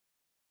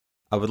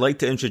I would like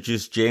to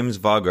introduce James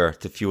Varger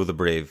to Fuel the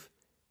Brave.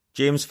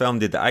 James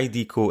founded the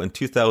IDCO in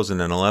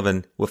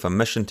 2011 with a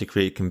mission to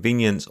create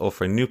convenience,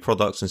 offering new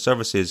products and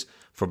services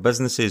for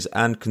businesses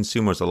and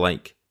consumers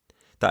alike.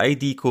 The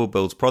IDCO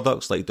builds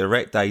products like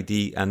Direct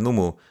ID and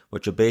Nomo,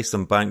 which are based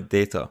on bank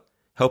data,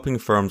 helping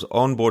firms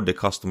onboard their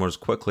customers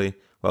quickly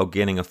while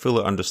gaining a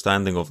fuller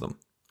understanding of them.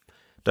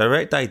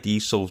 Direct ID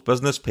solves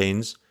business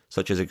pains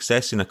such as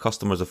accessing a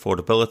customer's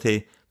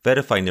affordability,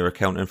 verifying their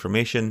account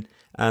information,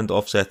 and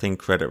offsetting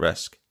credit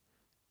risk.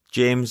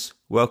 James,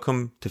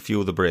 welcome to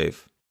Fuel the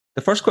Brave.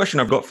 The first question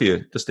I've got for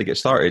you, just to get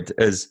started,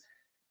 is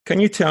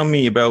can you tell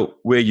me about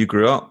where you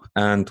grew up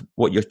and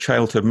what your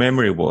childhood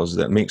memory was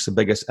that makes the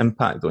biggest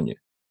impact on you?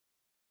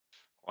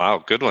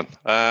 Wow, good one.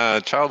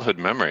 Childhood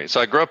memory. So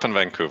I grew up in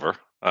Vancouver.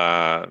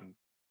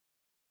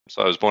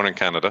 So I was born in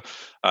Canada.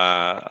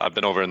 I've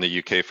been over in the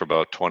UK for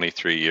about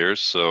 23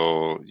 years.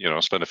 So,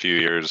 spent a few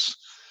years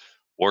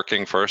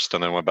working first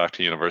and then went back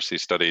to university,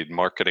 studied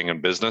marketing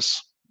and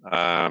business.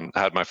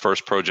 Had my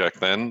first project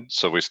then.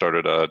 So we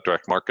started a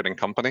direct marketing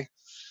company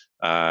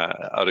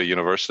out of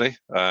university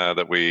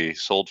that we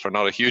sold for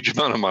not a huge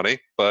amount of money,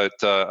 but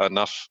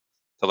enough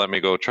to let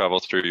me go travel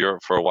through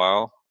Europe for a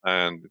while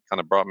and kind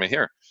of brought me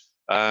here.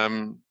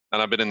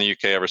 And I've been in the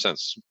UK ever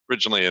since.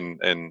 Originally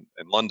in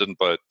London,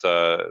 but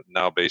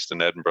now based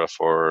in Edinburgh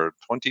for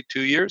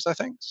 22 years, I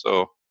think.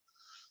 So,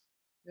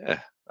 yeah,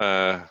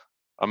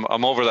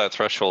 I'm over that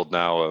threshold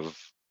now of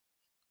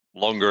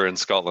longer in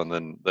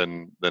Scotland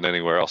than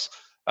anywhere else.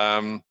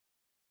 In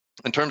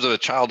terms of a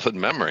childhood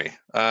memory,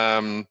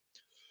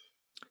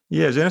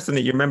 is there anything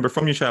that you remember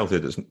from your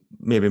childhood that's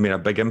maybe made a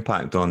big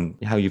impact on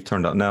how you've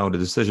turned out now, the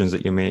decisions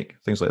that you make,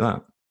 things like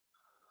that?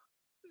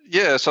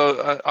 Yeah,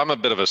 so I'm a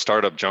bit of a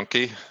startup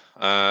junkie.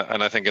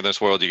 And I think in this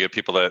world, you get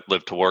people that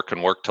live to work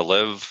and work to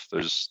live.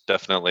 There's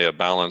definitely a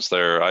balance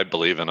there. I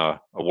believe in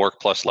a work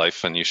plus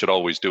life, and you should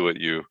always do what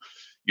you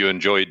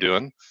enjoy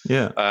doing.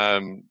 Yeah.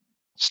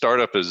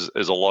 Startup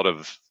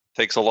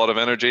takes a lot of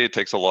energy. It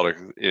takes a lot of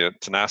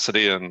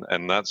tenacity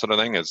and that sort of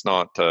thing. It's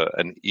not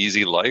an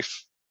easy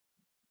life,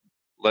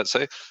 let's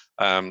say.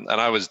 And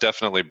I was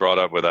definitely brought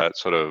up with that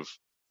sort of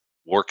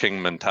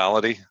working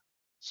mentality.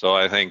 So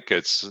I think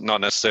it's not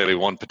necessarily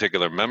one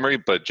particular memory,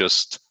 but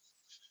just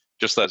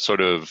that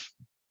sort of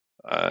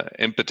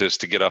impetus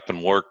to get up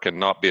and work and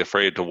not be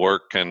afraid to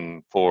work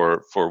and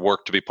for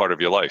work to be part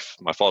of your life.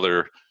 My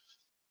father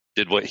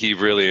did what he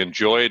really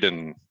enjoyed,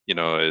 and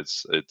it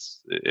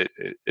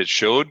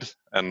showed.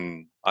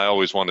 And I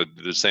always wanted to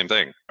do the same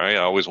thing, right?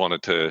 I always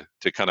wanted to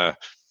kind of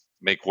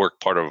make work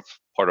part of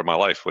my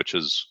life, which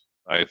is,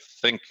 I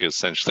think,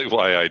 essentially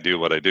why I do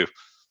what I do.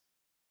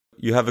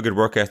 You have a good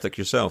work ethic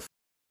yourself.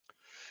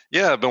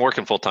 Yeah, I've been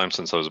working full time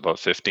since I was about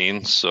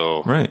 15.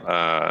 So right.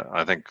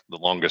 I think the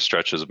longest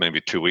stretch is maybe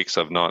 2 weeks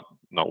I've not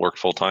worked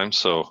full time.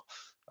 So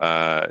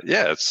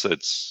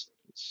it's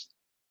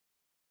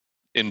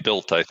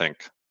inbuilt, I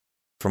think.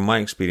 From my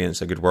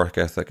experience, a good work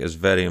ethic is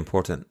very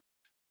important.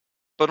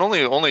 But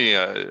only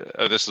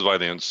this is why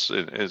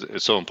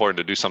it's so important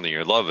to do something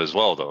you love as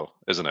well, though,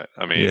 isn't it?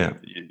 I mean,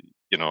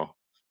 you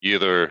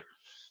either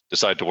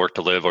decide to work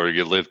to live or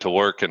you live to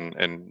work,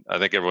 and I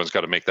think everyone's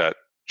got to make that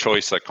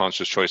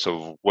conscious choice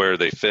of where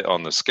they fit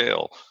on the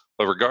scale.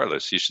 But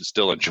regardless, you should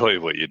still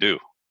enjoy what you do.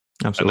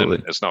 Absolutely.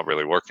 And then it's not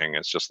really working,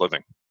 it's just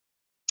living.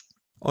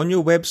 On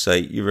your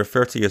website, you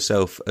refer to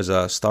yourself as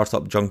a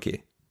startup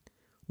junkie.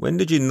 When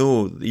did you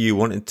know that you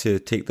wanted to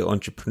take the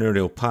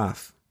entrepreneurial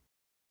path?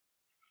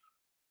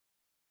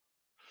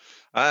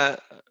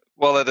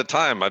 Well, at the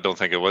time, I don't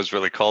think it was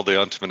really called the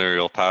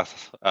entrepreneurial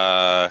path.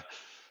 I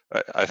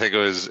think it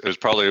was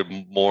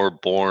probably more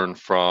born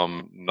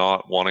from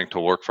not wanting to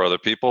work for other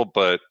people,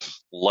 but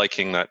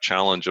liking that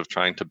challenge of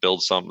trying to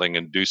build something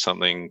and do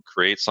something,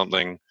 create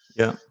something,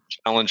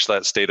 challenge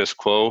that status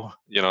quo.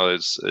 At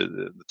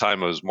the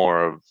time it was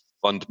more of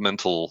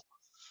fundamental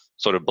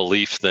sort of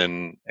belief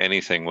than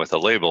anything with a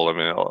label. I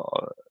mean,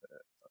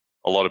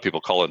 a lot of people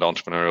call it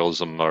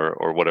entrepreneurialism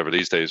or whatever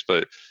these days,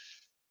 but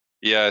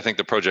yeah, I think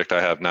the project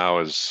I have now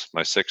is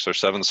my 6th or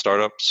 7th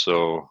startup.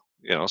 So,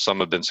 some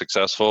have been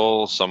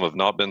successful, some have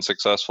not been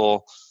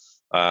successful,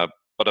 but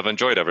I've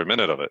enjoyed every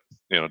minute of it.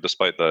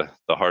 Despite the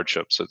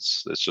hardships,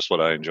 it's just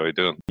what I enjoy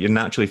doing. You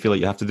naturally feel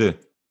like you have to do.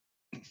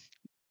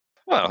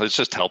 Well, it's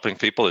just helping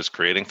people. It's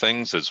creating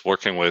things. It's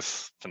working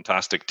with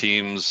fantastic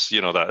teams.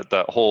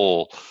 That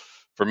whole,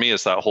 for me,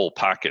 it's that whole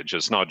package.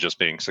 It's not just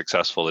being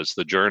successful. It's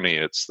the journey.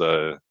 It's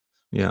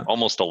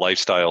almost a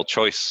lifestyle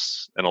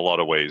choice in a lot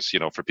of ways.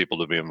 For people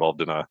to be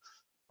involved in a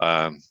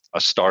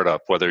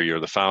startup, whether you're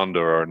the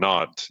founder or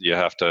not, you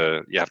have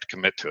to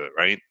commit to it,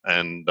 right?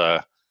 And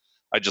I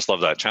just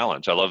love that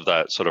challenge. I love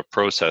that sort of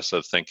process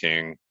of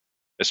thinking,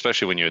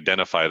 especially when you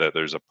identify that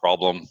there's a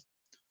problem.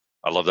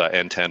 I love that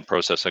end-to-end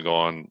process of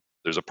going,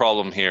 there's a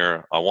problem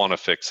here, I want to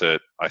fix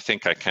it, I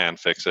think I can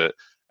fix it.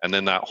 And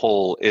then that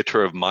whole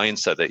iterative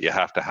mindset that you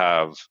have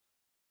to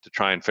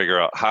try and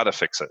figure out how to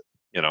fix it.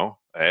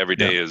 Every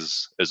day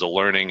is a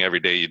learning.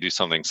 Every day you do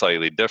something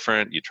slightly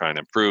different. You try and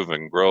improve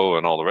and grow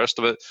and all the rest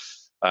of it.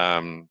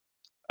 And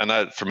And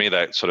that, for me,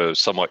 that sort of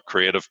somewhat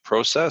creative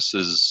process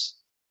is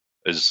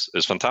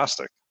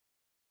fantastic.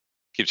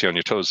 Keeps you on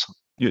your toes.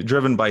 You're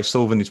driven by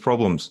solving these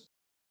problems.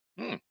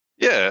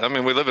 Yeah, I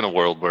mean, we live in a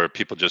world where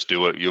people just do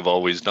what you've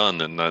always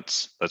done, and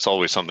that's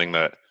always something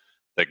that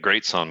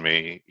grates on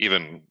me.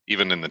 Even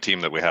in the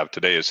team that we have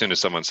today, as soon as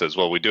someone says,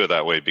 "Well, we do it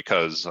that way,"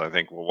 because I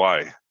think, well,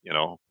 why?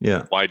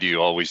 Yeah. Why do you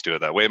always do it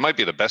that way? It might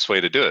be the best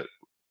way to do it.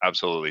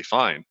 Absolutely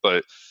fine,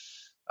 but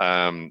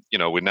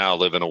we now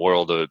live in a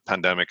world of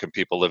pandemic and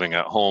people living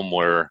at home,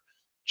 where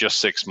just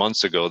 6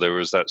 months ago there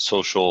was that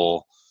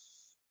social,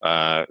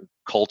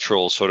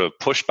 cultural sort of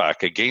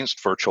pushback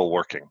against virtual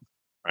working,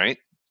 right?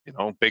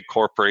 Big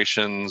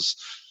corporations.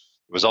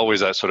 It was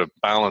always that sort of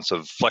balance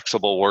of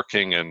flexible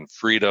working and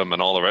freedom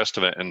and all the rest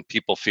of it, and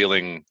people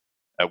feeling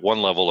at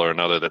one level or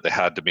another that they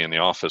had to be in the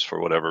office for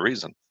whatever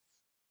reason.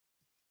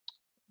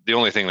 The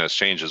only thing that's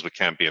changed is we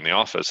can't be in the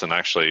office, and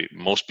actually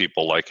most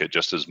people like it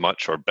just as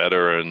much or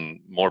better, and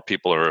more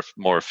people are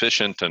more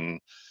efficient, and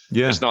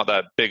it's not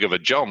that big of a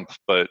jump,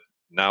 but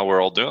now we're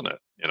all doing it.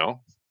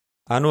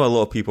 I know a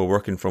lot of people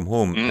working from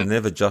home, and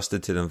they've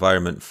adjusted to the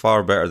environment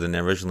far better than they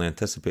originally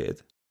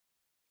anticipated.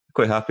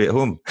 Quite happy at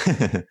home.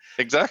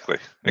 Exactly.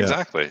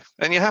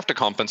 And you have to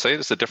compensate.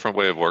 It's a different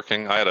way of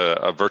working. I had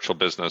a virtual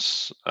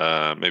business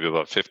maybe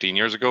about 15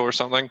 years ago or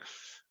something.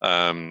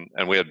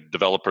 And we had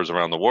developers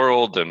around the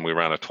world, and we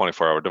ran a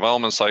 24-hour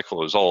development cycle.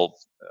 It was all,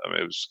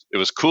 it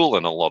was cool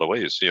in a lot of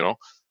ways,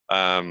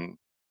 and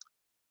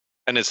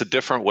it's a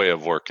different way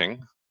of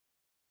working,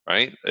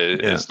 right?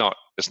 It's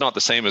not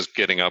the same as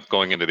getting up,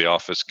 going into the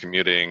office,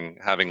 commuting,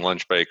 having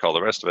lunch break, all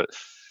the rest of it.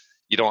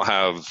 You don't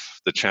have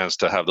the chance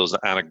to have those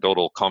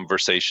anecdotal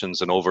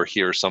conversations and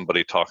overhear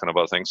somebody talking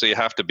about things. So you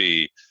have to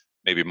be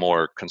maybe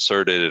more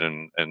concerted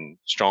and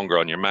stronger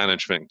on your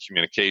management and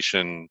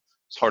communication.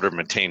 It's harder to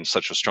maintain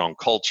such a strong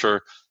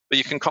culture, but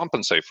you can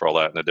compensate for all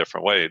that in a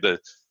different way. The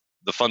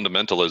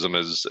fundamentalism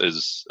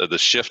is the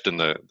shift in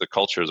the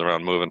cultures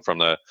around moving from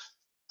the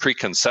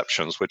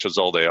preconceptions, which is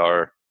all they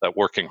are, that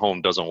working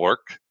home doesn't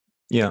work,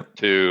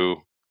 to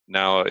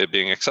now it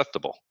being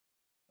acceptable.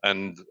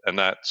 And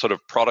that sort of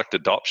product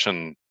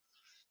adoption,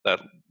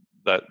 that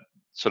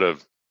sort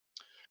of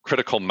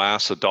critical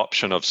mass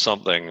adoption of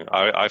something,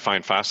 I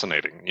find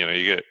fascinating.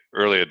 You get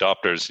early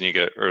adopters and you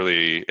get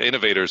early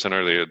innovators and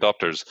early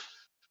adopters.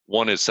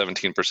 One is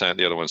 17%,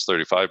 the other one's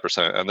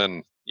 35%. And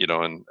then,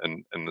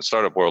 in the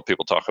startup world,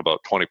 people talk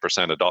about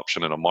 20%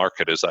 adoption in a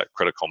market is that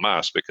critical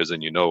mass, because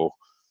then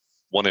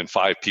 1 in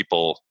 5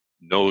 people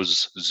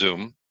knows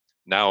Zoom.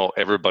 Now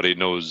everybody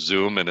knows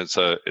Zoom, and it's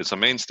a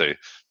mainstay.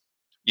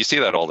 You see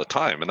that all the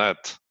time, and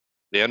that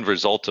the end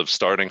result of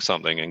starting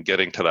something and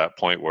getting to that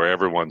point where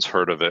everyone's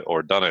heard of it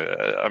or done it,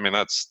 I mean,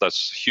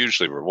 that's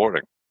hugely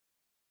rewarding.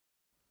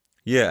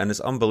 Yeah, and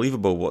it's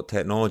unbelievable what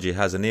technology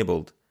has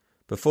enabled.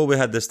 Before we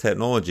had this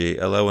technology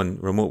allowing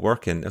remote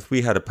working, if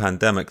we had a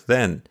pandemic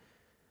then,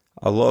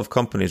 a lot of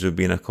companies would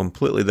be in a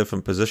completely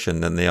different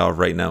position than they are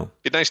right now.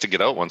 It'd be nice to get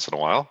out once in a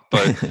while,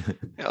 but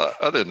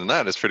other than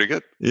that, it's pretty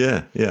good.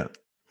 Yeah.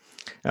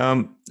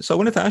 So I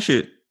wanted to ask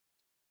you,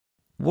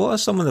 what are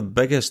some of the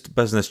biggest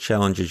business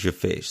challenges you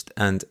faced,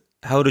 and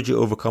how did you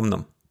overcome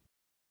them?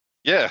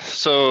 Yeah,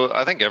 so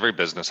I think every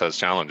business has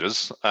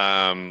challenges.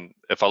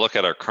 If I look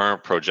at our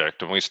current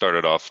project, and we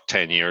started off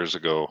 10 years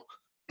ago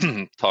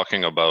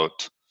talking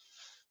about,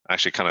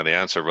 actually kind of the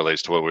answer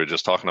relates to what we were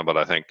just talking about,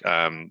 I think.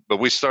 But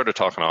we started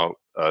talking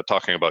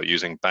about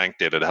using bank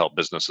data to help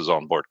businesses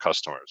onboard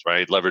customers,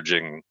 right?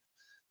 Leveraging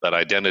that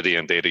identity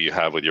and data you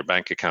have with your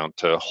bank account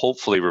to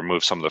hopefully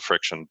remove some of the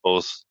friction,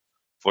 both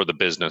for the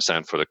business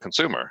and for the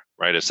consumer,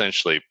 right?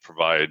 Essentially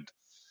provide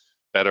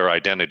better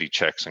identity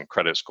checks and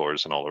credit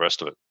scores and all the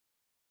rest of it.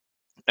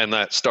 And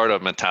that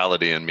startup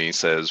mentality in me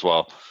says,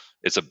 well,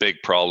 it's a big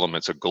problem.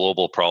 It's a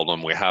global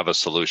problem. We have a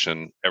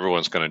solution.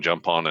 Everyone's going to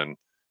jump on and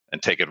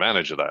take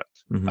advantage of that.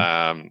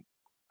 Mm-hmm.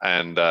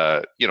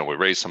 We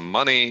raised some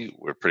money.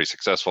 We're pretty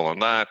successful on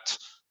that.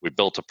 We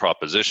built a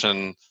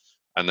proposition.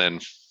 And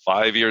then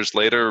 5 years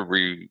later,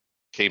 we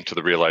came to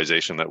the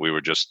realization that we were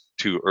just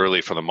too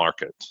early for the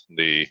market.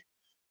 The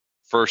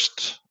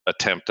first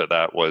attempt at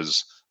that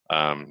was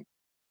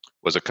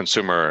a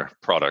consumer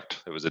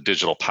product. It was a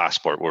digital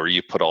passport where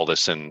you put all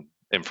this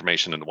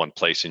information into one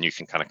place and you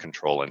can kind of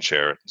control and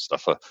share it and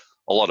stuff. A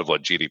lot of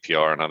what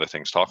GDPR and other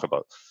things talk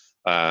about.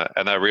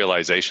 And that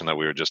realization that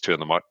we were just too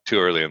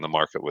early in the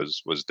market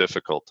was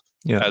difficult,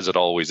 as it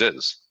always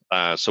is.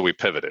 So we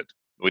pivoted.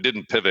 We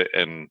didn't pivot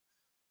in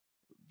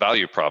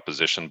value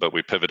proposition, but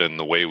we pivoted in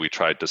the way we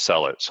tried to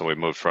sell it. So we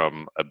moved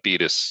from a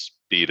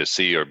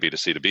B2C or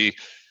B2C to B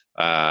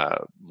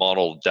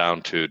model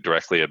down to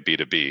directly a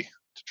B2B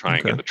to try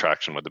and get the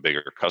traction with the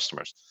bigger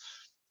customers.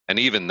 And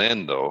even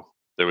then, though,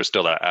 there was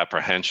still that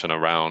apprehension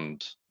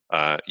around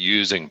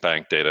using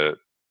bank data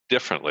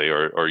differently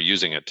or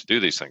using it to do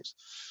these things.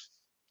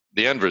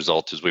 The end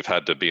result is we've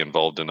had to be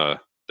involved in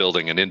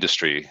building an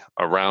industry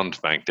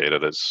around bank data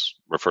that's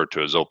referred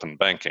to as open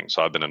banking.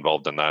 So I've been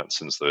involved in that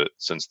since the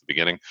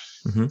beginning.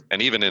 Mm-hmm.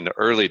 And even in the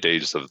early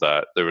days of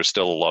that, there was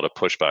still a lot of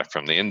pushback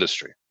from the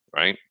industry.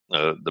 right?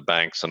 The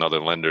banks and other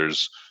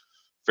lenders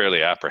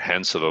fairly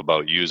apprehensive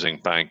about using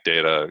bank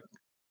data,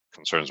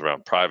 concerns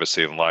around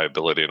privacy and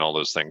liability and all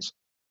those things.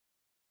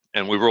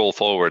 And we roll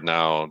forward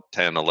now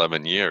 10,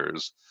 11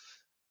 years,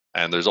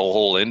 and there's a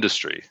whole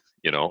industry.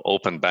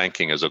 Open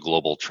banking is a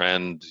global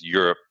trend.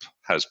 Europe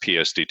has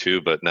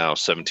PSD2, but now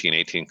 17,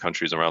 18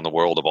 countries around the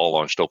world have all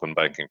launched open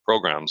banking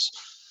programs.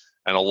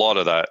 And a lot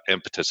of that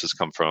impetus has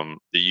come from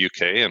the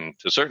UK and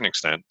to a certain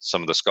extent,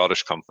 some of the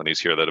Scottish companies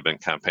here that have been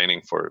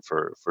campaigning for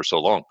so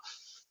long.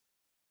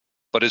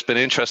 But it's been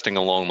interesting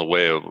along the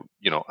way of,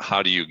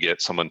 how do you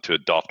get someone to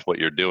adopt what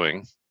you're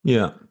doing?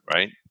 Yeah.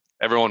 Right?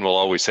 Everyone will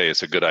always say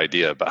it's a good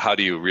idea, but how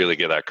do you really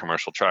get that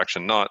commercial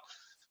traction?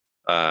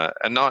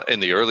 And not in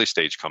the early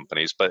stage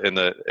companies, but in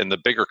the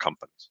bigger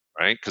companies,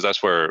 right? Because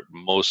that's where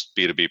most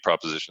B2B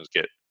propositions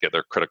get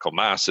their critical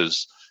mass,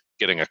 is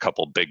getting a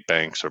couple big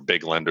banks or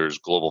big lenders,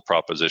 global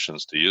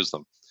propositions to use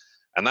them.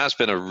 And that's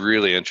been a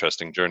really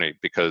interesting journey,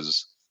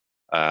 because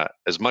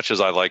as much as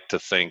I like to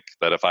think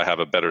that if I have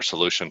a better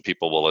solution,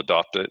 people will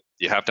adopt it,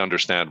 you have to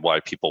understand why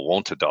people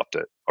won't adopt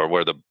it, or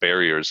where the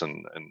barriers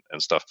and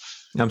stuff.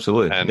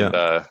 Absolutely. And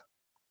the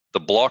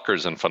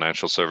blockers in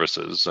financial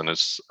services, and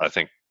it's, I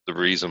think, the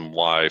reason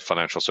why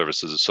financial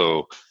services is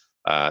so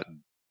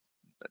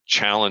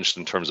challenged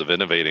in terms of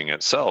innovating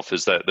itself,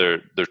 is that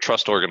they're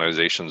trust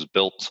organizations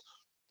built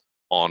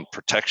on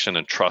protection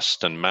and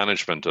trust and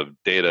management of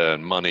data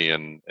and money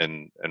and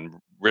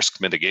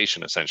risk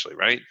mitigation, essentially,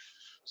 right?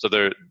 So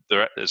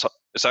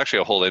it's actually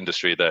a whole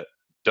industry that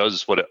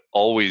does what it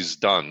always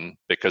done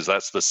because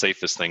that's the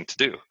safest thing to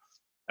do.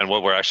 And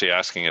what we're actually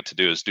asking it to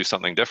do is do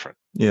something different.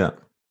 Yeah.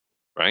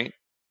 Right?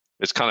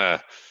 It's kind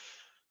of,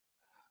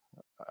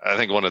 I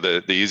think one of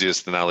the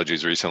easiest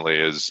analogies recently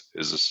has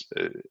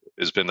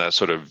been that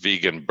sort of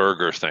vegan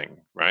burger thing,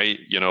 right?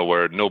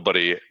 Where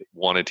nobody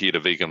wanted to eat a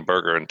vegan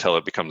burger until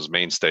it becomes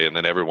mainstay, and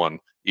then everyone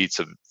eats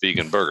a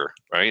vegan burger,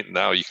 right?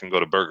 Now you can go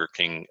to Burger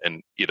King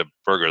and eat a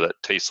burger that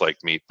tastes like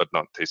meat, but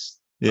not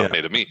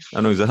made of meat.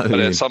 I know exactly. But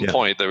at some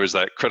point, there was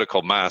that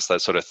critical mass,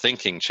 that sort of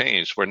thinking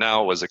changed, where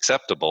now it was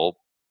acceptable.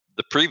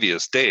 The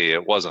previous day,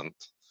 it wasn't.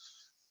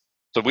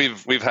 So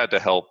we've had to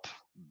help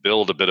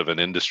build a bit of an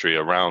industry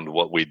around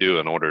what we do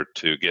in order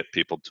to get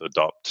people to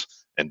adopt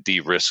and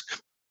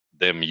de-risk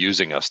them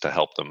using us to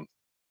help them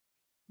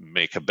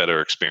make a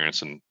better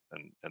experience and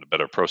a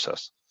better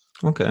process.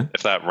 Okay.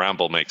 If that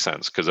ramble makes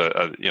sense, because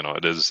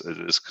it is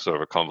sort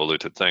of a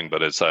convoluted thing,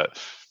 but it's that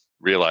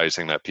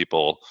realizing that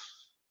people,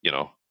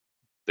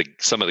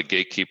 some of the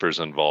gatekeepers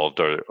involved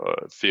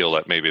feel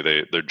that maybe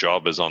their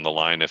job is on the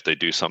line if they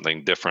do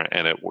something different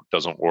and it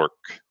doesn't work,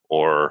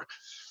 or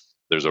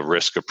there's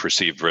a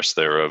perceived risk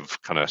there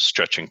of kind of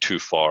stretching too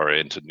far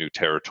into new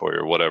territory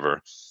or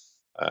whatever.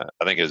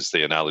 I think as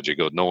the analogy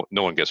goes, no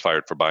one gets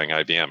fired for buying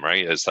IBM,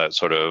 right? It's that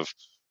sort of,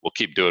 we'll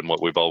keep doing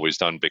what we've always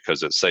done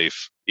because it's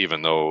safe,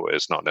 even though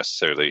it's not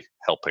necessarily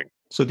helping.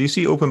 So do you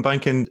see open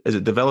banking, is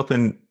it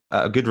developing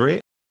at a good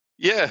rate?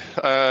 Yeah,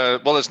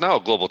 well, it's now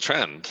a global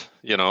trend,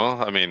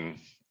 I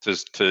mean,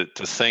 just to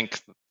think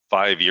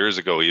 5 years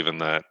ago, even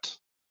that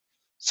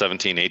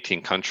 17,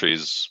 18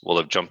 countries will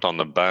have jumped on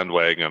the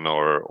bandwagon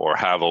or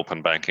have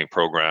open banking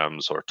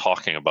programs or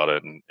talking about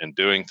it and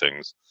doing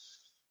things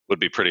would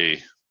be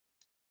pretty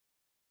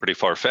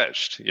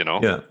far-fetched,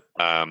 Yeah.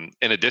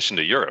 In addition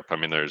to Europe, I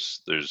mean,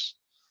 there's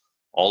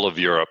all of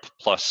Europe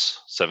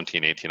plus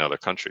 17, 18 other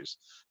countries.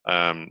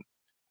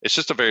 It's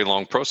just a very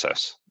long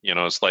process,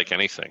 it's like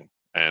anything.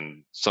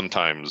 And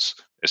sometimes,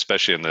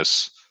 especially in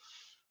this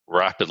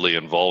rapidly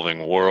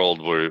evolving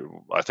world, where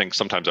I think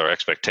sometimes our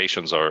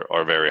expectations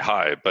are very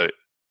high. But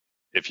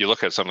if you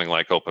look at something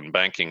like open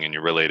banking and you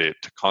relate it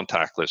to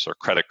contactless or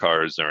credit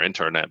cards or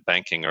internet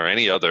banking or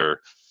any other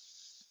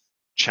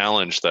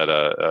challenge that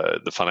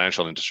the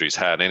financial industry's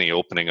had, any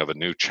opening of a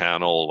new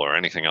channel or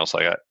anything else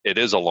like that, it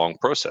is a long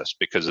process,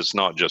 because it's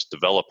not just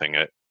developing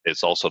it,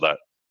 it's also that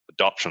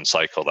adoption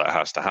cycle that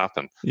has to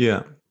happen.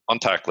 Yeah.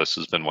 Contactless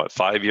has been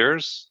 5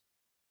 years?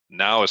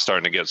 Now it's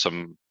starting to get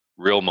some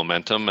real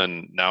momentum,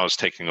 and now it's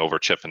taking over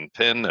chip and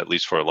PIN, at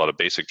least for a lot of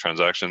basic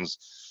transactions.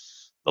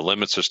 The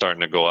limits are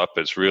starting to go up.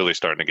 It's really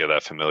starting to get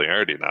that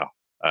familiarity now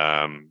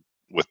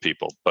with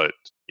people. But,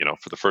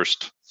 for the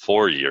first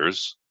 4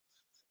 years,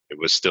 it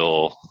was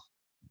still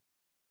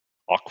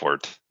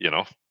awkward,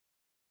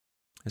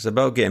 It's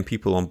about getting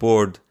people on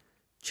board,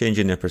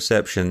 changing their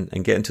perception,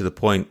 and getting to the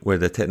point where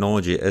the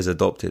technology is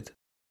adopted.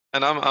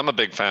 And I'm a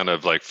big fan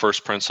of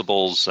first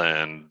principles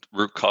and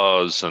root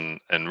cause and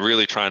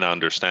really trying to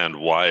understand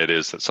why it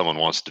is that someone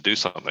wants to do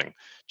something.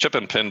 Chip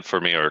and PIN for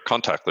me, or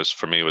contactless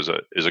for me, is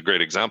a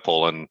great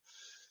example and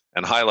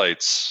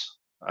highlights,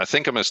 I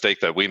think, a mistake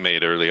that we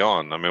made early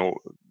on. I mean,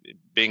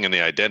 being in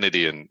the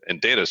identity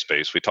and data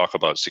space, we talk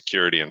about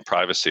security and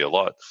privacy a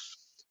lot,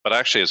 but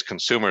actually as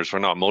consumers, we're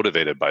not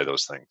motivated by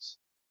those things.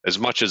 As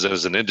much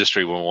as an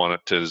industry we want it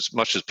to, as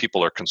much as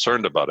people are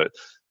concerned about it,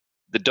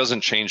 that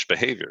doesn't change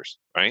behaviors,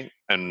 right?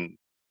 And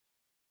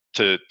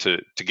to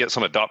get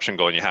some adoption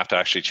going, you have to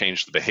actually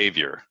change the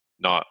behavior,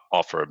 not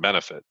offer a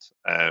benefit.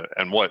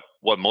 And what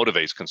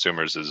motivates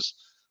consumers is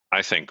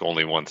I think,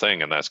 only one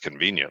thing, and that's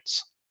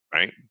convenience,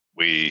 right?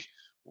 We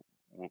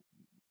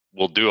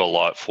will do a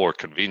lot for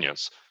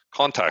convenience.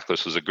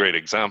 Contactless was a great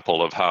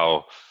example of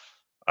how,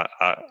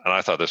 and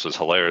I thought this was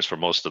hilarious for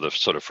most of the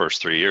sort of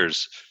first 3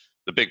 years.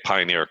 The big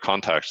pioneer of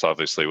contacts,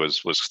 obviously,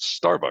 was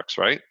Starbucks,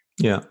 right?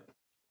 Yeah.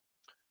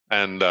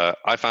 And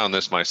I found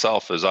this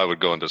myself as I would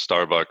go into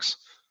Starbucks.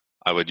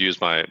 I would use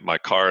my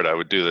card. I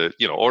would do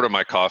order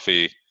my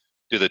coffee,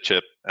 do the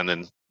chip, and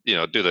then,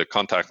 do the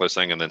contactless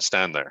thing and then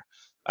stand there.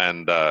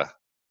 And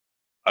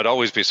I'd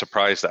always be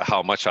surprised at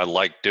how much I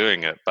liked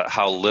doing it, but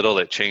how little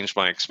it changed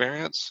my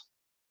experience.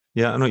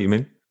 Yeah, I know what you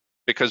mean.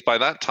 Because by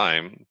that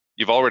time,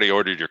 you've already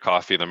ordered your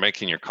coffee. They're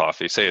making your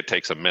coffee. Say it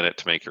takes a minute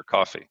to make your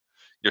coffee.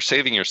 You're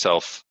saving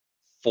yourself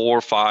 4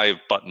 or 5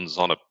 buttons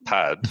on a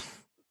pad,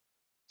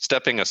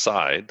 stepping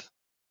aside,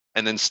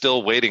 and then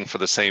still waiting for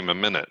the same a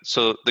minute.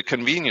 So the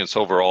convenience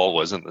overall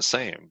wasn't the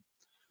same.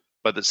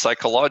 But that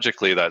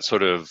psychologically, that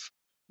sort of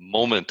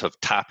moment of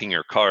tapping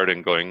your card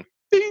and going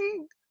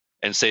ding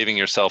and saving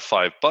yourself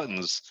 5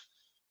 buttons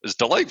is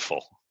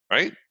delightful,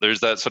 right? There's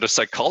that sort of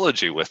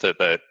psychology with it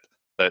that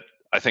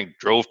I think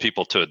drove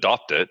people to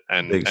adopt it,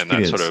 and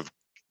that sort of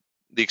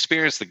the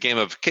experience, the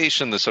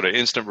gamification, the sort of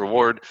instant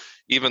reward,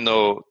 even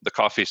though the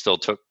coffee still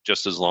took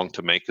just as long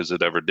to make as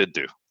it ever did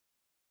do.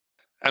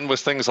 And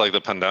with things like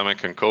the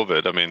pandemic and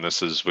COVID, I mean,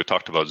 we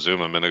talked about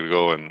Zoom a minute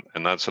ago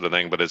and that sort of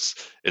thing, but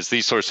it's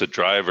these sorts of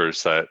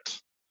drivers that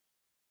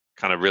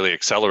kind of really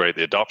accelerate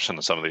the adoption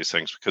of some of these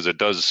things, because it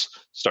does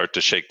start to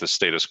shake the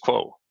status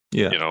quo.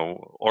 Yeah.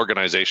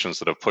 Organizations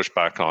that have pushed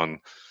back on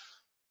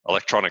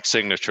electronic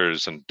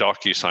signatures and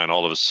DocuSign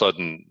all of a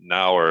sudden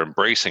now are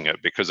embracing it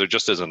because there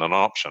just isn't an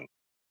option,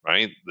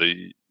 right?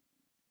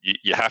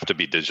 You have to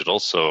be digital.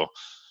 So,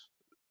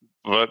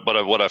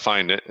 but what I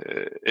find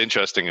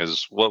interesting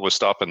is what was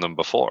stopping them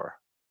before.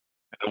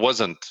 It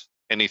wasn't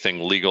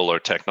anything legal or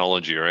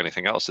technology or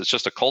anything else. It's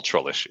just a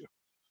cultural issue.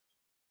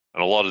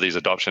 And a lot of these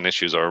adoption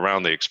issues are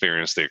around the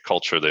experience, the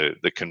culture,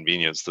 the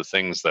convenience, the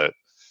things that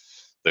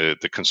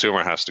the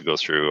consumer has to go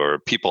through or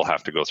people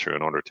have to go through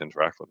in order to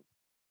interact with them.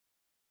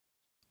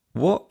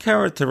 What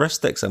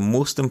characteristics are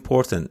most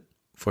important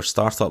for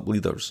startup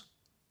leaders?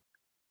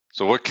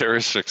 So what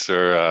characteristics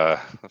are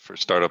for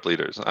startup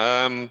leaders?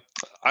 I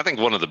think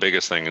one of the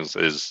biggest things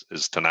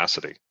is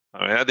tenacity.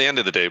 I mean, at the end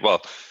of the day,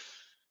 well,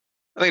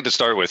 I think to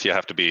start with, you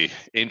have to be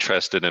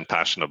interested and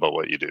passionate about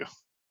what you do.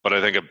 But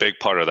I think a big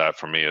part of that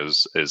for me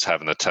is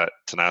having the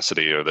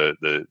tenacity or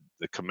the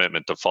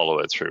commitment to follow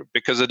it through,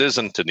 because it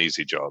isn't an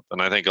easy job.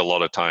 And I think a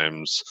lot of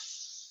times,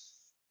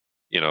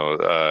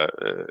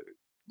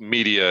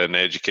 media and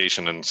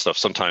education and stuff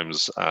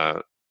sometimes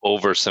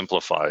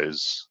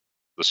oversimplifies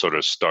the sort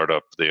of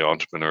startup, the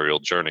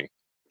entrepreneurial journey.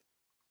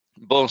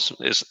 Both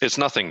it's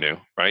nothing new,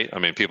 right? I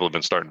mean, people have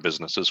been starting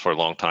businesses for a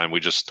long time. We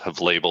just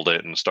have labeled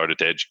it and started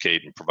to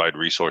educate and provide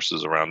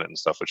resources around it and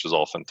stuff, which is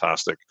all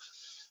fantastic.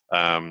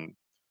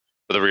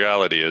 But the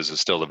reality is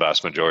still the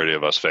vast majority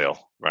of us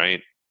fail,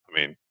 right? I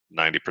mean,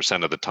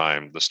 90% of the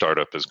time, the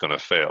startup is going to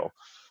fail.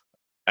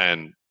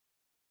 And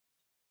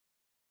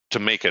to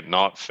make it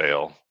not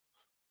fail,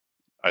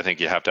 I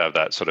think you have to have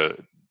that sort of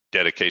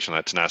dedication,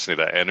 that tenacity,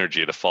 that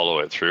energy to follow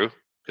it through,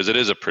 because it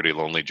is a pretty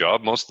lonely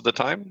job most of the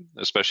time,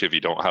 especially if you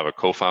don't have a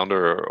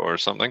co-founder or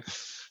something.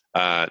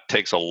 It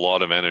takes a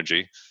lot of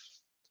energy,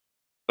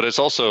 but it's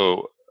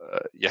also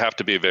you have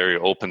to be very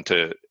open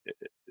to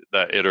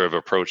that iterative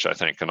approach, I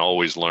think, and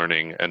always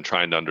learning and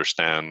trying to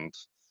understand,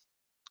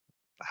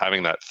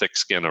 having that thick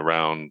skin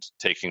around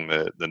taking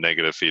the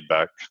negative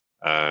feedback.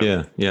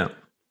 Yeah.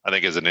 I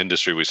think as an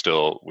industry, we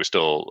still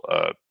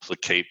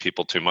placate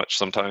people too much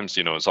sometimes.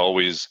 It's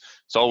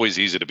always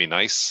easy to be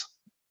nice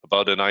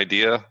about an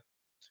idea.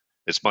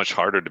 It's much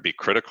harder to be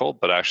critical,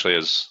 but actually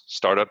as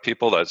startup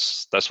people,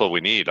 that's what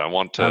we need.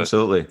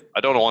 Absolutely. I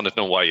don't want to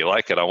know why you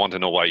like it. I want to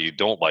know why you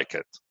don't like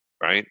it,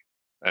 right?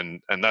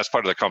 And that's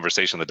part of the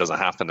conversation that doesn't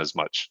happen as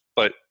much,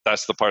 but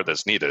that's the part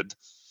that's needed.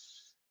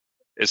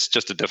 It's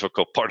just a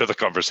difficult part of the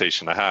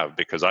conversation to have,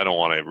 because I don't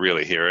want to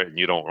really hear it and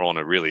you don't want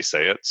to really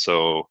say it.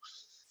 So,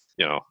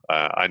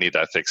 I need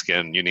that thick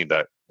skin. You need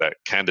that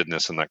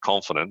candidness and that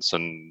confidence,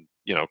 and,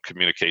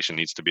 communication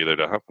needs to be there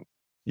to happen.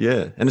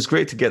 Yeah. And it's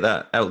great to get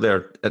that out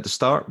there at the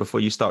start before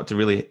you start to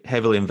really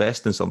heavily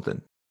invest in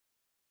something.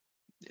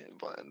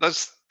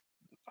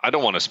 I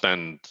don't want to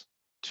spend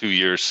 2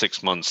 years,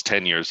 6 months,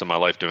 10 years of my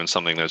life doing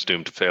something that's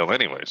doomed to fail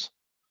anyways.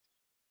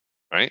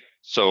 Right?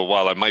 So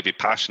while I might be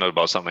passionate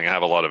about something, I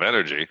have a lot of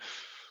energy,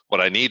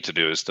 what I need to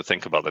do is to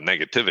think about the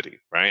negativity,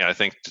 right? I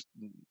think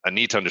I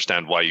need to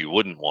understand why you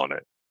wouldn't want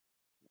it.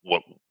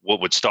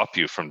 What would stop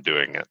you from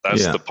doing it?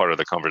 That's the part of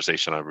the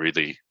conversation I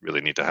really,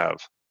 really need to have.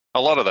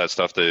 A lot of that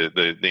stuff,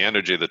 the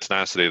energy, the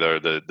tenacity,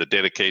 the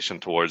dedication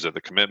towards it,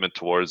 the commitment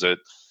towards it,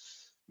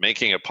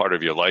 making it part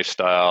of your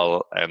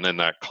lifestyle, and then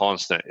that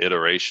constant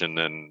iteration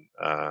and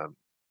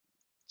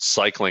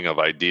cycling of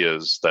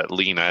ideas, that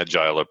lean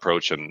agile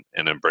approach, and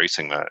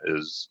embracing that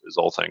is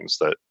all things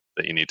that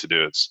you need to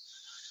do.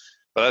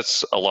 But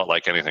that's a lot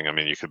like anything. I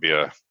mean, you could be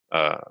a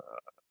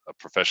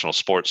professional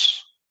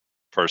sports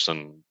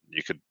person.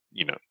 You could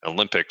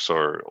Olympics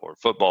or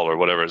football or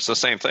whatever. It's the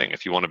same thing.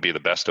 If you want to be the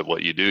best at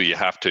what you do, you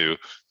have to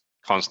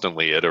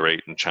constantly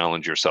iterate and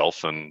challenge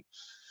yourself and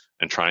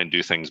try and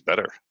do things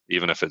better,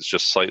 even if it's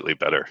just slightly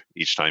better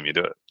each time you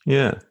do it.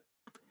 Yeah.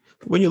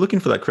 When you're looking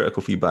for that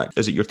critical feedback,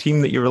 is it your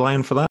team that you rely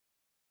on for that?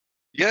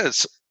 Yeah,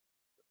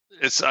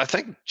 it's I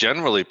think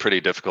generally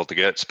pretty difficult to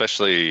get,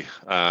 especially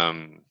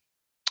I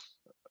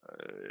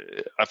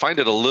find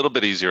it a little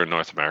bit easier in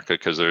North America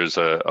because there's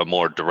a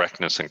more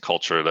directness in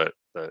culture that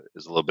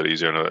is a little bit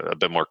easier and a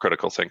bit more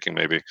critical thinking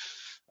maybe.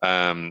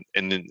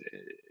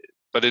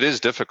 But it is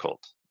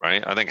difficult,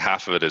 right? I think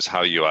half of it is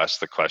how you ask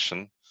the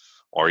question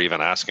or even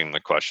asking the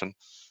question.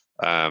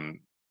 And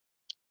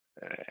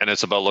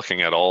it's about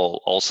looking at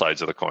all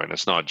sides of the coin.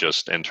 It's not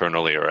just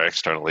internally or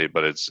externally,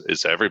 but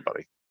it's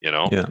everybody,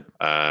 Yeah.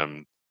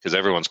 Because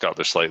everyone's got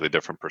their slightly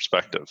different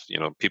perspective.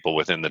 People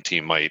within the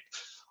team might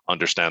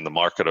understand the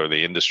market or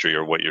the industry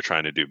or what you're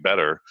trying to do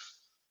better.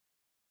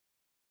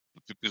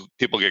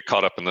 People get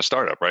caught up in the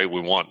startup, right?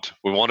 We want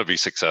to be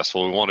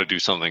successful. We want to do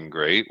something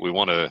great. We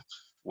want to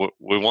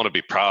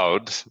be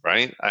proud,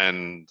 right?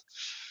 And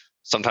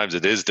sometimes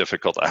it is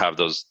difficult to have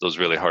those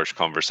really harsh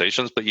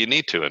conversations, but you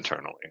need to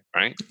internally,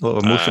 right? A lot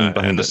of emotion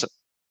behind it.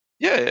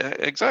 Yeah,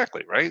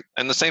 exactly, right?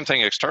 And the same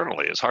thing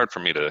externally. It's hard for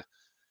me to,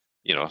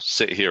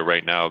 sit here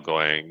right now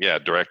going, yeah,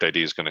 Direct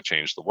ID is going to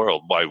change the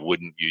world. Why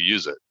wouldn't you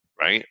use it,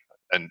 right?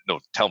 And no,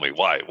 tell me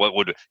why. What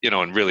would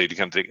and really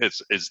kind of think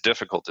it's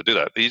difficult to do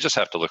that. But you just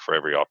have to look for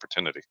every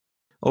opportunity.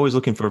 Always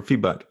looking for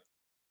feedback.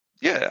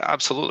 Yeah,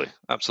 absolutely.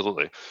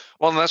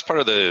 Well, and that's part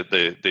of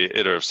the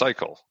iterative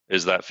cycle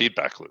is that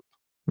feedback loop.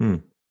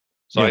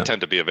 So I tend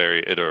to be a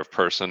very iterative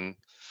person.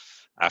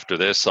 After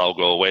this, I'll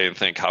go away and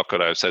think, how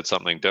could I have said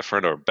something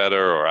different or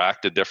better or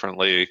acted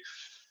differently?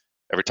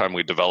 Every time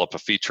we develop a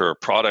feature or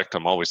product,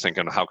 I'm always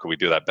thinking, how can we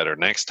do that better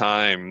next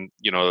time?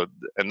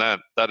 And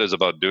that is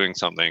about doing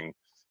something,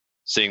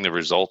 seeing the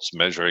results,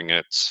 measuring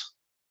it,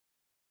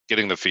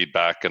 getting the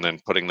feedback, and then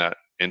putting that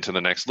into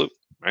the next loop,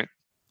 right?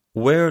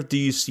 Where do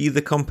you see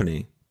the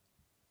company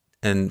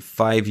in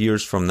 5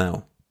 years from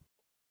now?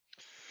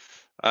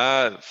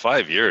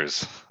 5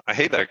 years. I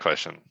hate that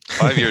question.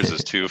 5 years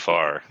is too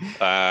far.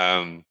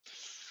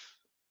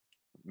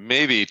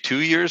 Maybe 2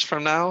 years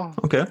from now.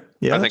 Okay.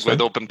 Yeah. I think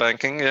with open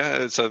banking, yeah,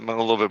 it's a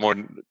little bit more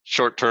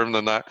short term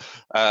than that.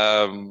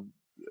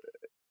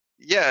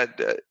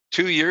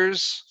 2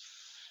 years.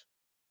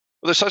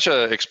 Well, there's such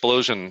an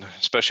explosion,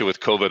 especially with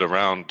COVID,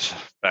 around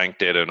bank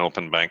data and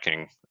open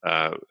banking.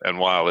 And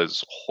while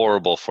it's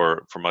horrible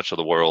for much of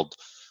the world,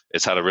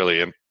 it's had a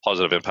really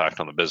positive impact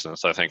on the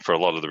business. I think for a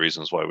lot of the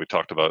reasons why we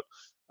talked about.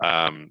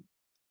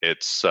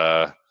 It's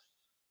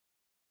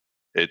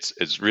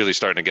really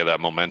starting to get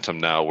that momentum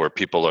now, where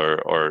people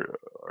are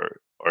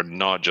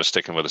not just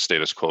sticking with the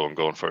status quo and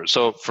going for it.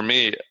 So for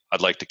me,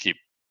 I'd like to keep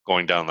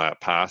going down that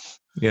path.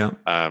 Yeah.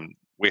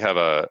 We have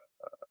a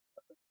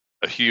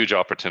huge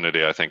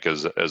opportunity, I think,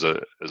 as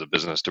a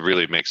business to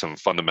really make some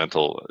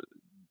fundamental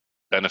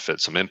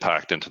benefits, some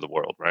impact into the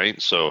world, right?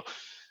 So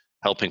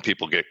helping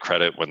people get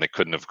credit when they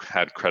couldn't have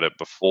had credit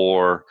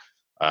before,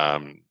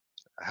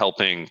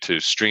 helping to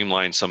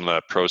streamline some of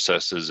that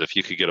processes. If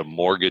you could get a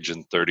mortgage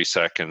in 30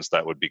 seconds,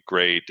 that would be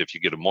great. If you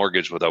get a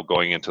mortgage without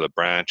going into the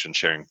branch and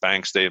sharing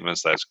bank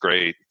statements, that's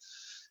great.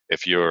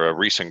 If you're a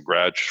recent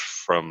grad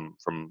from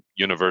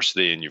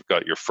university and you've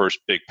got your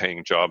first big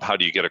paying job, how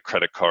do you get a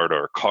credit card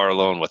or a car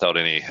loan without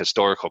any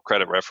historical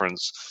credit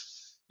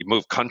reference? You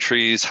move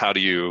countries, how do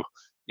you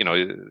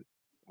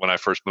when I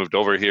first moved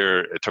over here,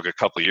 it took a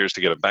couple of years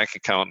to get a bank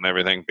account and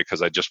everything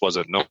because I just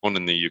wasn't known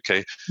in the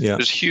UK. Yeah.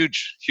 There's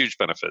huge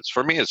benefits.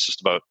 For me, it's just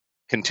about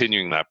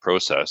continuing that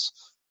process.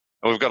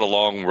 And we've got a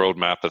long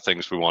roadmap of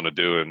things we want to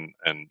do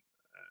and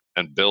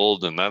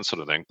build and that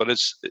sort of thing. But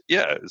it's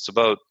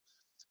about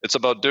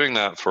doing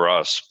that for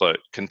us, but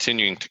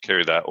continuing to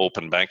carry that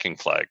open banking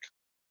flag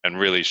and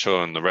really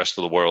showing the rest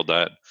of the world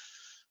that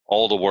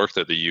all the work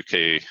that the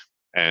UK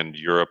and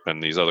Europe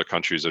and these other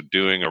countries are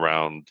doing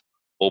around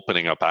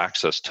opening up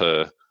access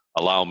to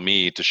allow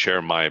me to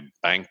share my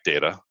bank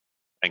data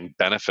and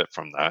benefit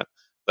from that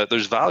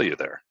there's value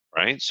there,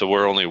 right? So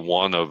we're only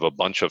one of a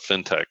bunch of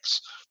fintechs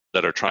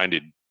that are trying to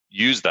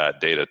use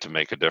that data to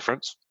make a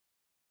difference.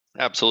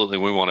 Absolutely,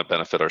 we want to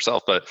benefit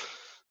ourselves, but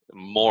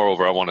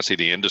moreover, I want to see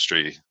the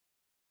industry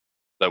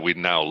that we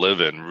now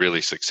live in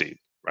really succeed,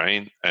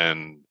 right?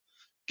 And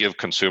give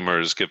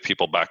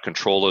people back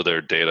control of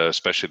their data,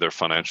 especially their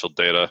financial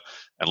data,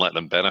 and let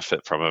them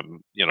benefit from it.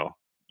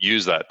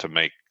 Use that to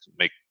make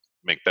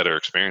better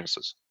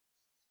experiences.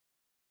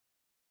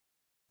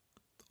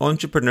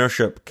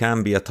 Entrepreneurship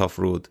can be a tough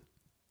road.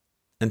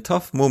 In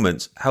tough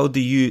moments, how do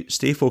you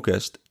stay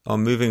focused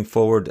on moving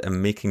forward and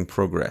making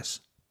progress?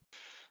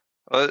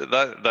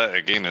 That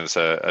again is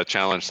a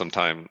challenge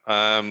sometimes.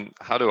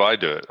 How do I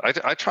do it?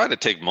 I try to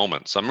take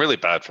moments. I'm really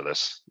bad for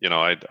this.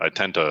 I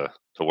tend to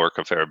work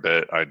a fair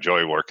bit. I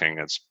enjoy working.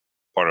 It's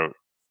part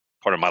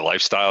of my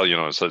lifestyle,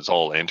 so it's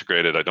all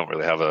integrated. I don't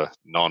really have a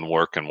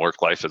non-work and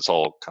work life. It's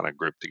all kind of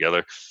grouped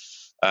together.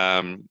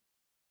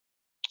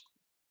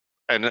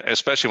 and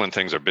especially when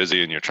things are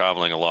busy and you're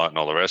traveling a lot and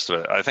all the rest of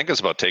it, I think it's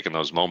about taking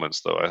those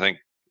moments, though. I think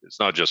it's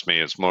not just me,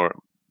 it's more,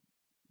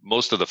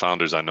 most of the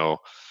founders I know,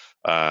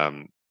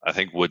 I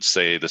think would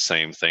say the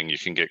same thing. You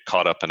can get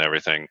caught up in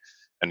everything,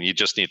 and you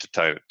just need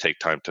to take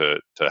time to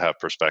have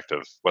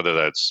perspective, whether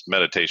that's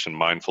meditation,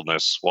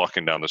 mindfulness,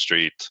 walking down the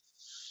street,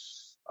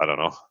 I don't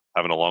know,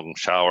 having a long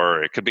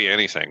shower. It could be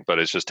anything, but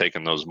it's just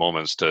taking those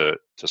moments to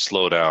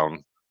slow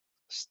down,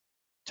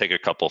 take a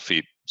couple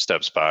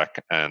steps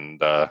back,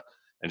 and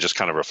just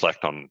kind of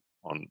reflect on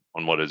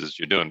what it is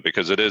you're doing,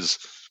 because it is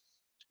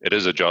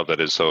a job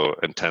that is so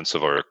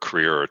intensive, or a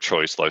career or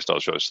choice, lifestyle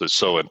choice that's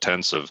so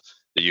intensive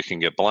that you can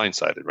get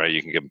blindsided, right?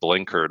 You can get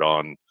blinkered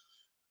on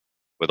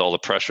with all the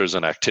pressures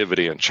and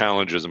activity and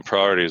challenges and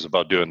priorities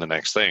about doing the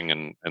next thing,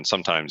 and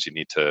sometimes you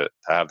need to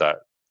have that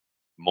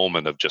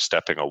moment of just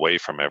stepping away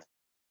from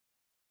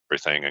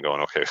everything and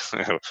going, okay,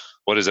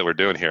 what is it we're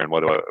doing here, and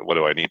what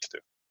do I need to do?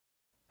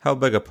 How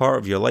big a part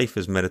of your life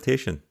is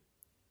meditation?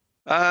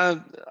 I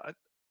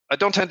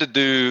don't tend to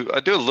do. I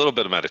do a little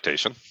bit of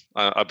meditation.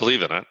 I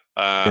believe in it.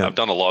 I've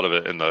done a lot of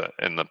it in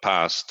the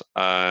past.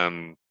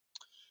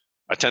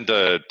 I tend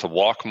to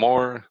walk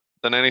more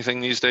than anything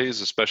these days,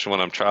 especially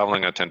when I'm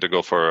traveling. I tend to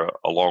go for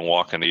a long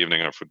walk in the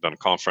evening, or if we've done a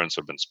conference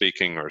or been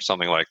speaking or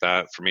something like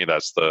that. For me,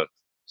 that's the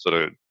sort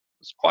of,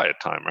 it's quiet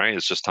time, right?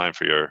 It's just time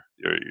for your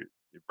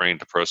brain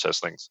to process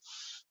things.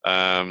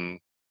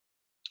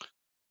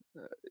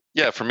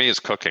 Yeah, for me, it's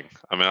cooking.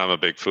 I mean, I'm a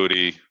big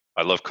foodie.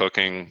 I love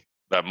cooking.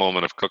 That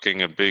moment of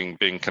cooking and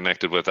being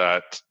connected with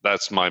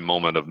that's my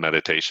moment of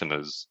meditation,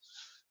 is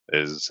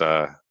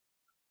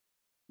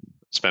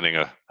spending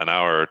an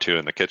hour or two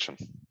in the kitchen.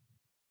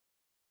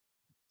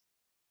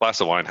 Glass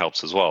of wine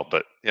helps as well,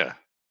 but yeah.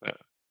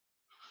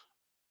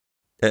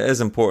 It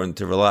is important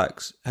to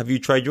relax. Have you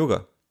tried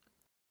yoga?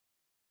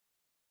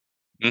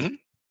 Mm-hmm.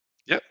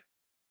 Yep.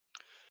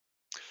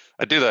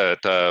 I do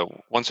that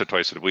once or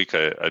twice a week.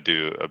 I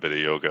do a bit of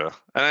yoga,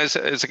 and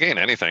it's again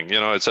anything.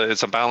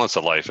 It's a balance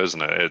of life,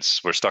 isn't it?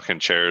 We're stuck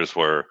in chairs,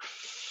 we're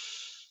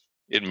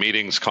in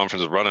meetings,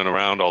 conferences, running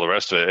around, all the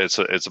rest of it.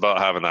 It's about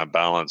having that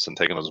balance and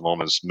taking those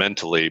moments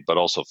mentally, but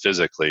also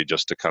physically,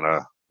 just to kind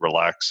of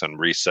relax and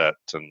reset,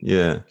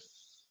 and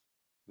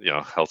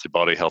healthy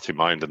body, healthy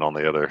mind, and all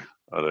the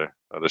other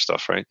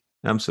stuff, right?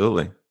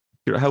 Absolutely.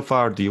 How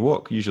far do you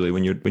walk usually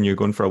when you're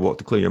going for a walk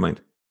to clear your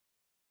mind?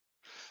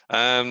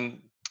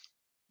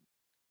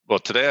 Well,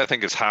 today I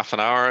think it's half an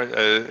hour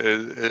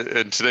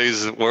in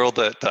today's world.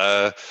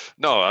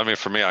 No, I mean,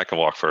 for me, I can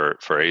walk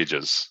for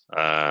ages.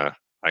 I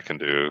can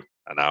do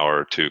an hour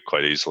or two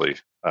quite easily.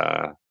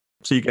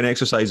 So you can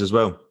exercise as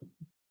well?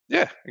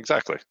 Yeah,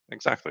 exactly.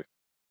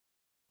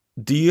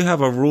 Do you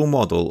have a role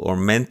model or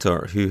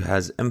mentor who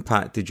has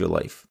impacted your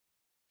life?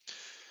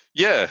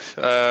 Yeah,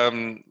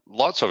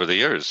 lots over the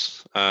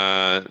years.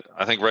 I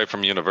think right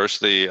from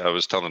university, I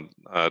was telling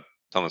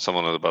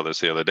someone about this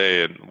the other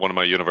day, and one of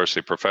my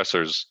university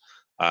professors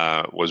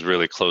was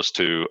really close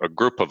to a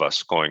group of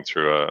us going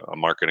through a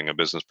marketing and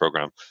business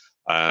program,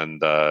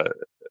 and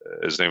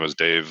his name was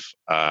Dave.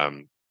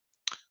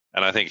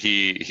 And I think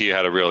he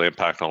had a real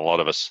impact on a lot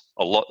of us.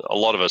 A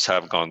lot of us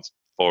have gone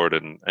forward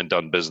and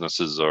done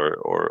businesses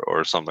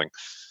or something.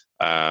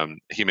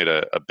 He made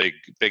a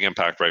big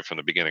impact right from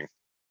the beginning.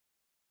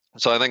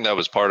 So I think that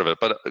was part of it.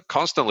 But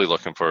constantly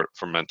looking for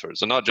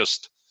mentors, and not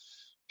just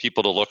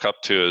people to look up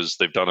to as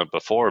they've done it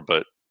before,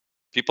 but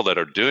people that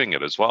are doing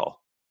it as well.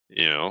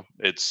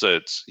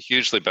 It's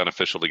hugely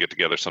beneficial to get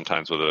together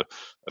sometimes with a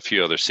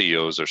few other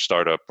CEOs or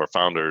startup or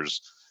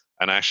founders,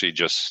 and actually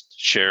just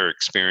share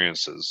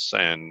experiences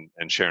and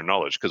share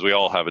knowledge, because we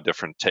all have a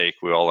different take.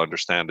 We all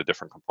understand a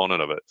different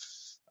component of it.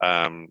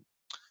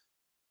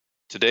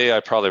 Today, I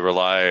probably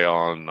rely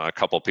on a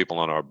couple of people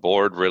on our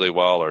board really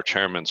well. Our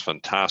chairman's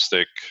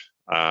fantastic.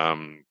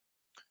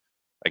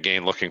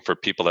 Again, looking for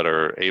people that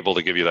are able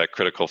to give you that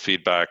critical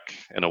feedback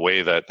in a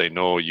way that they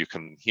know you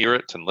can hear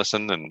it and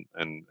listen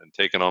and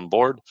take it on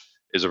board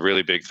is a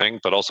really big thing.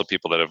 But also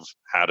people that have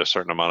had a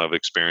certain amount of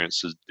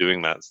experiences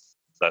doing that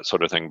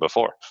sort of thing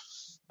before,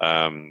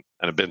 and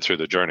have been through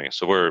the journey.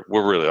 So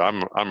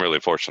I'm really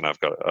fortunate. I've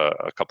got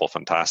a couple of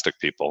fantastic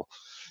people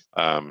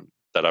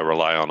that I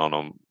rely on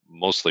a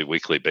mostly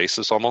weekly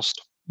basis,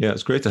 almost. Yeah,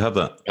 it's great to have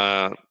that.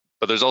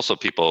 But there's also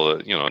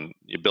people,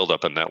 you build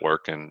up a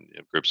network and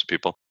groups of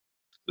people.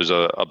 There's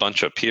a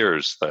bunch of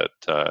peers that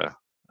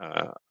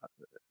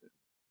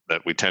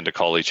we tend to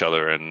call each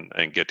other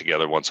and get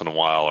together once in a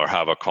while, or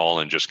have a call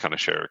and just kind of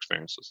share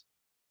experiences.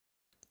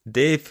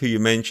 Dave, who you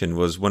mentioned,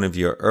 was one of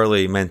your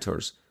early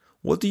mentors.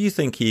 What do you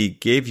think he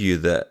gave you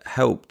that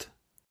helped?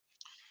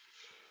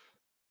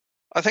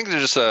 I think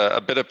there's just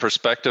a bit of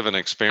perspective and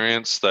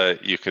experience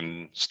that you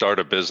can start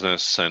a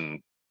business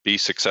and be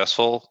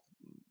successful.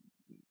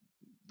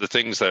 The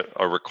things that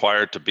are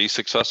required to be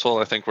successful,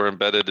 I think, were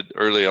embedded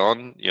early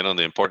on.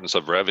 The importance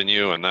of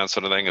revenue and that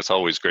sort of thing. It's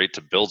always great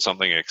to build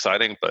something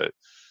exciting, but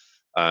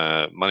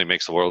money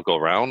makes the world go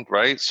round,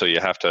 right? So you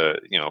have to,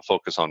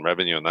 focus on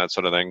revenue and that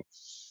sort of thing.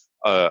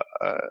 I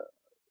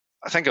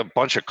think a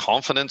bunch of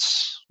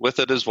confidence with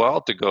it as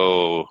well, to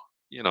go,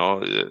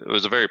 it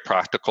was a very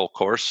practical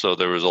course. So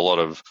there was a lot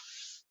of,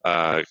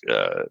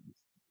 it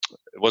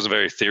wasn't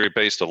very theory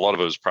based. A lot of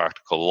it was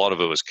practical. A lot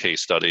of it was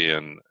case study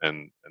and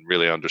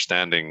really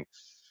understanding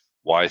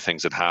why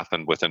things had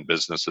happened within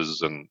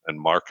businesses and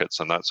markets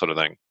and that sort of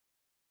thing.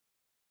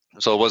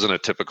 So it wasn't a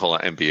typical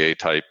MBA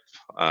type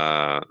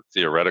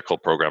theoretical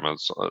program.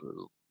 It's a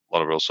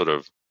lot of real sort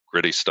of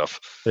gritty stuff.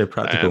 Very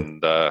practical.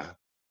 And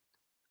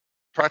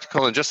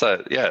practical, and just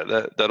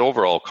that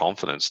overall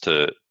confidence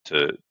to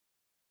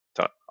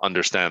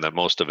understand that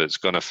most of it's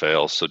going to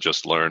fail. So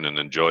just learn and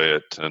enjoy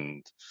it.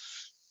 And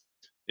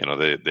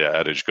the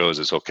adage goes,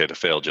 it's okay to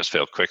fail, just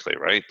fail quickly,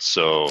 right?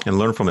 So and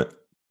learn from it.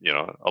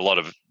 A lot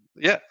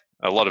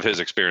of his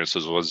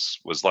experiences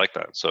was like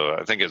that. So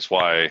I think it's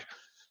why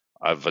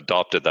I've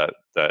adopted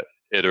that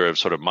iterative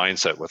sort of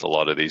mindset with a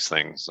lot of these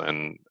things,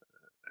 and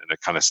it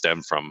kind of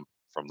stemmed from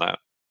that.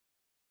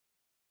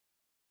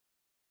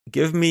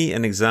 Give me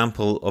an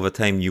example of a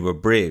time you were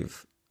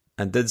brave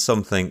and did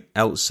something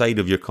outside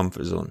of your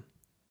comfort zone.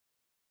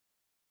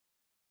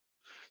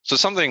 So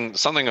something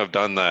I've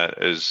done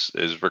that is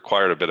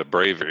required a bit of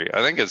bravery.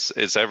 I think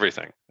it's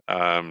everything.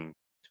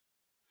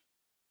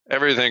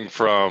 Everything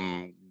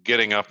from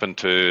getting up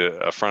into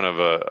front of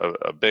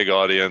a big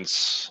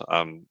audience.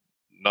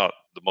 Not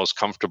the most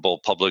comfortable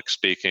public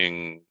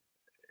speaking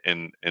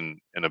in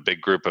a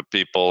big group of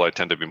people. I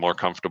tend to be more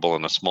comfortable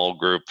in a small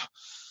group.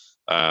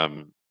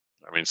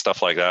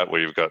 Stuff like that,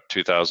 where you've got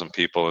 2,000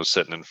 people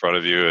sitting in front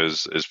of you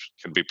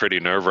can be pretty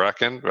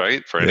nerve-wracking,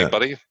 right, for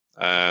anybody.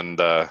 And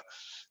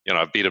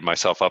I've beaten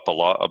myself up a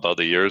lot about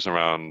the years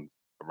around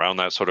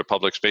that sort of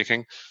public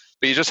speaking.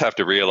 But you just have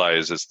to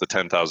realize it's the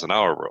 10,000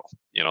 hour rule.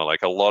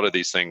 Like a lot of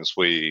these things,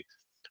 we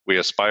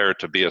aspire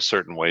to be a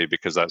certain way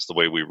because that's the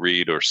way we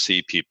read or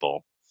see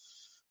people.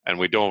 And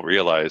we don't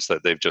realize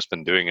that they've just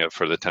been doing it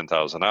for the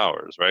 10,000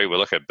 hours, right? We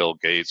look at Bill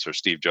Gates or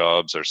Steve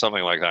Jobs or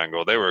something like that and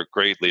go, they were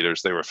great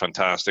leaders. They were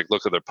fantastic.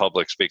 Look at their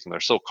public speaking. They're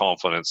so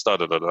confident,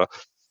 da-da-da-da.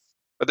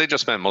 But they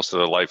just spent most of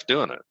their life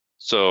doing it.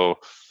 So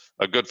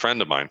a good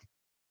friend of mine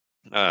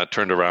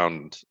turned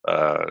around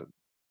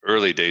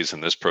early days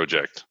in this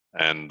project.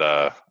 And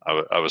I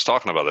was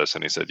talking about this,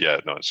 and he said, yeah,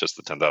 no, it's just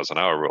the 10,000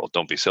 hour rule.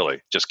 Don't be silly.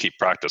 Just keep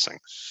practicing.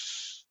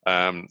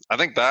 I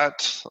think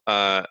that,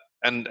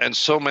 and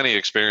so many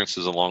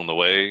experiences along the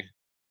way,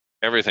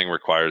 everything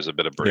requires a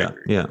bit of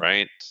bravery,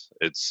 right?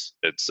 It's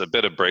a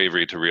bit of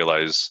bravery to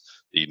realize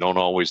that you don't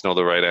always know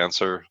the right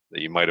answer,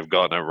 that you might have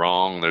gotten it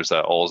wrong. There's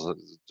that all,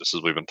 just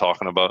as we've been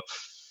talking about.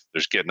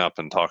 There's getting up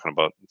and talking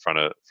about in front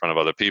of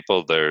other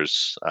people.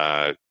 There's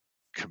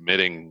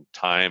committing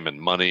time and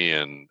money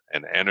and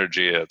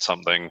energy at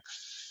something.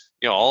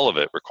 All of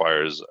it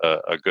requires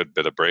a good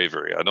bit of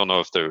bravery. I don't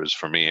know if there was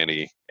for me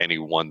any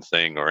one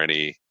thing or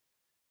any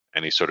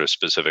sort of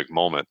specific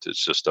moment.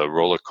 It's just a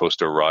roller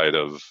coaster ride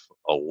of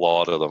a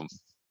lot of them,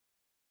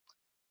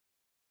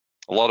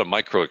 a lot of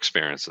micro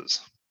experiences.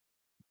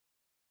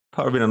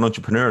 Part of being an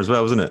entrepreneur as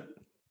well, isn't it?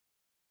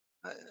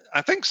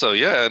 I think so,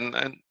 yeah.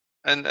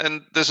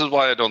 And this is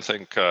why I don't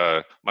think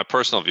my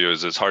personal view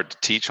is it's hard to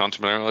teach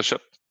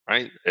entrepreneurship,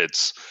 right?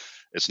 It's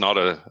not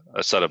a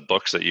set of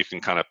books that you can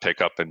kind of pick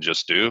up and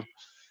just do.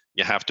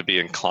 You have to be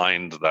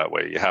inclined that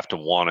way. You have to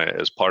want it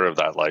as part of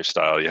that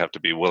lifestyle. You have to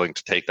be willing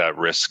to take that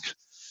risk.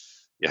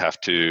 You have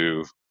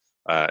to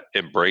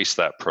embrace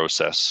that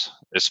process,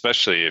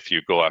 especially if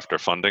you go after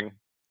funding.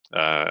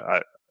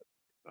 I've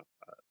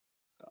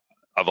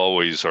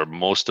always, or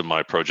most of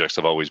my projects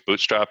have always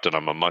bootstrapped, and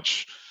I'm a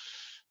much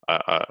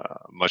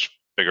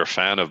bigger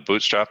fan of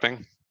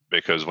bootstrapping,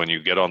 because when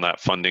you get on that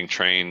funding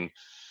train,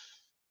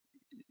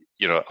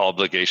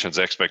 obligations,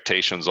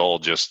 expectations all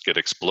just get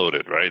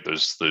exploded, right?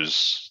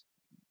 There's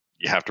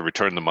you have to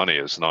return the money.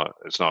 It's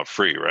not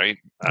free, right?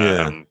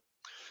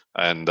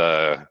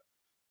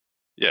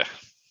 Yeah,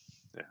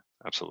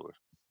 absolutely.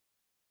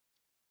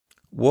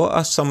 What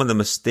are some of the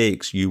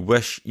mistakes you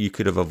wish you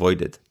could have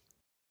avoided?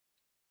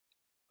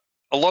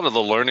 A lot of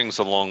the learnings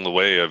along the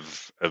way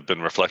have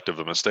been reflective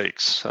of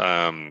mistakes.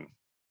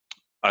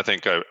 I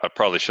think I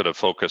probably should have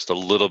focused a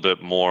little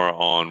bit more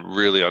on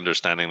really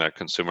understanding that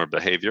consumer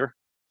behavior.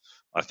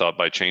 I thought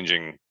by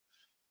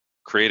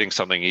creating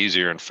something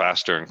easier and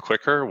faster and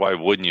quicker, why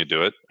wouldn't you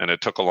do it? And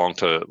it took a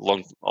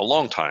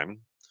long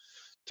time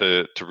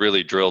to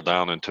really drill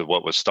down into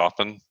what was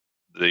stopping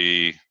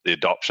the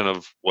adoption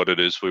of what it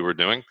is we were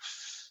doing.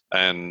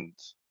 And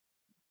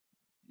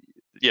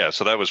yeah,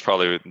 so that was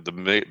probably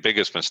the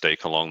biggest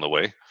mistake along the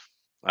way.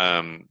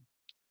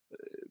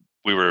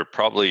 We were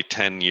probably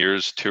 10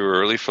 years too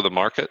early for the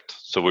market.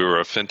 So we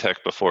were a fintech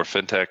before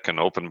fintech and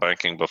open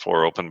banking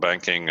before open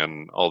banking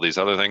and all these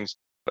other things.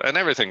 And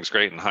everything's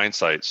great in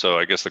hindsight. So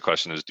I guess the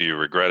question is, do you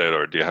regret it,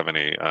 or do you have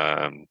any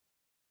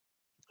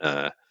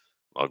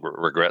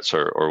regrets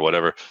or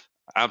whatever?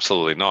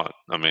 Absolutely not.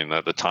 I mean,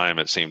 at the time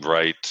it seemed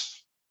right.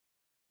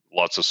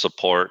 Lots of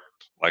support.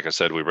 Like I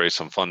said, we raised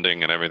some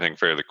funding and everything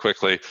fairly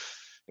quickly.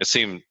 It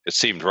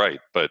seemed right,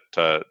 but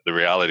the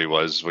reality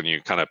was, when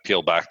you kind of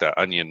peel back that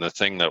onion, the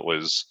thing that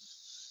was,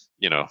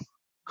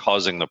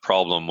 causing the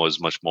problem was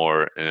much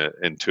more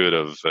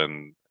intuitive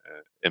and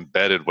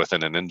embedded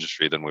within an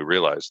industry than we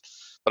realized.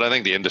 But I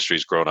think the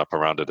industry's grown up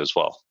around it as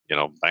well.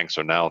 Banks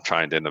are now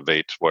trying to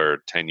innovate where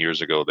 10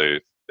 years ago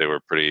they were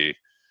pretty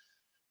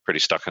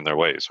stuck in their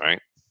ways,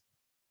 right?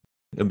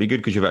 It'll be good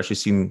because you've actually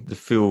seen the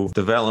full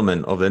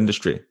development of the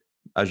industry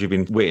as you've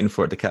been waiting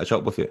for it to catch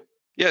up with you.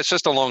 Yeah, it's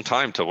just a long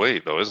time to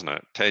wait, though, isn't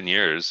it? 10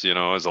 years,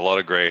 is a lot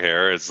of gray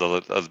hair. It's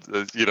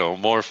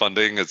more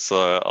funding. It's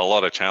a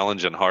lot of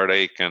challenge and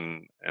heartache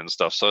and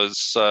stuff. So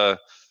it's, but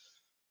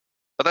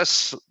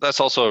that's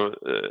also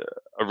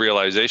a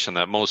realization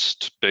that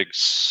most big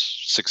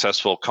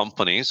successful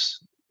companies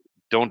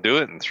don't do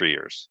it in 3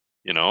 years.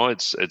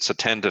 It's a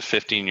 10 to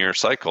 15 year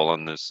cycle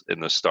in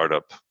the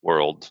startup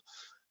world.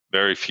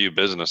 Very few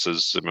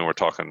businesses, I mean, we're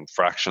talking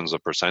fractions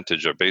of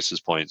percentage or basis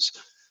points,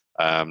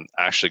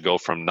 actually go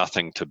from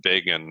nothing to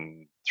big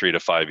in 3 to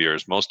 5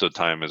 years. Most of the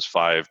time is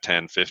 5,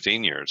 10,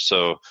 15 years.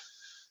 So,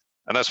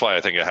 and that's why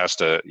I think you have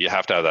to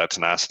have that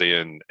tenacity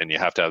and you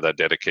have to have that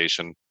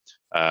dedication.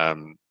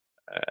 And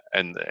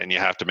you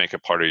have to make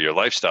it part of your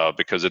lifestyle,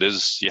 because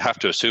you have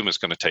to assume it's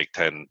going to take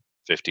 10,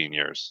 15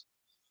 years.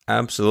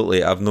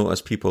 Absolutely. I've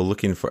noticed people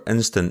looking for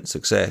instant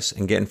success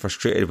and getting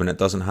frustrated when it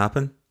doesn't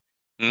happen.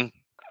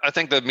 I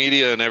think the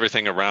media and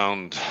everything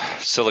around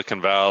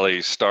Silicon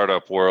Valley,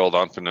 startup world,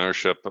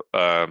 entrepreneurship,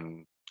 I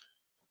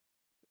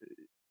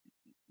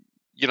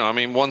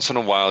mean, once in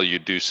a while you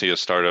do see a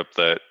startup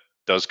that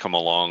does come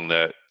along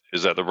that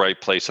is at the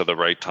right place at the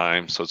right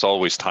time. So it's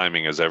always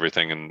timing is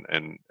everything,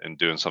 and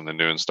doing something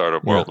new in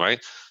startup world, right?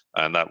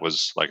 And that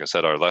was, like I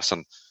said, our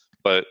lesson.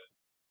 But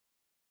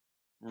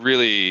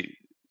really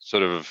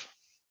sort of,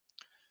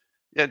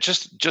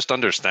 just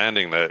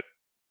understanding that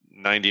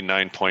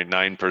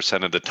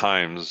 99.9% of the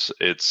times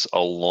it's a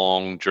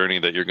long journey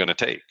that you're going to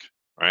take,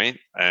 right?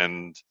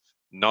 And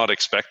not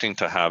expecting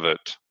to have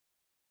it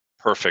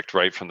perfect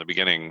right from the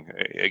beginning.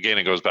 Again,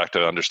 it goes back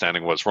to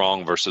understanding what's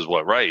wrong versus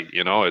what right.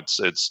 It's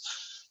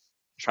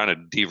trying to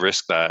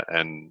de-risk that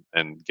and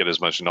get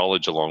as much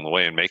knowledge along the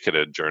way and make it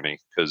a journey,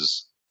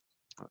 because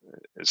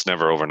it's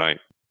never overnight.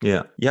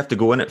 Yeah, you have to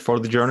go in it for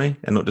the journey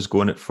and not just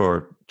go in it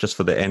for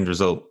the end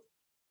result.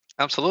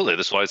 Absolutely.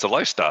 That's why it's a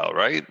lifestyle,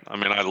 right? I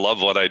mean, I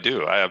love what I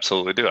do. I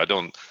absolutely do. I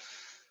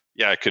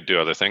could do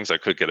other things. I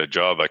could get a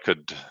job. I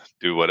could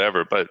do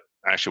whatever. But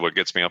actually what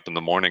gets me up in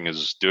the morning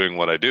is doing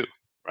what I do,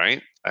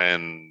 right?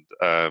 And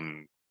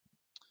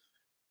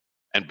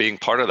being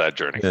part of that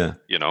journey,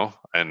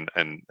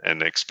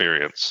 and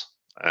experience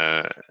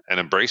and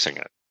embracing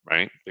it,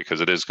 right?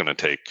 Because it is going to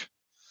take,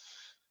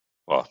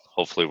 well,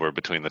 hopefully we're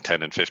between the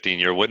 10 and 15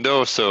 year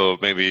window. So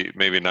maybe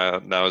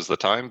now is the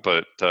time.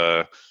 But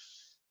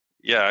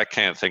I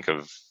can't think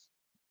of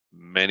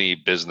many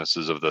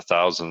businesses of the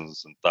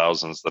thousands and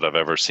thousands that I've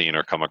ever seen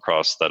or come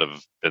across that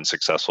have been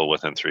successful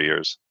within 3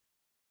 years.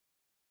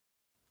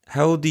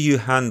 How do you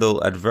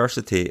handle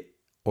adversity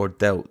or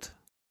doubt?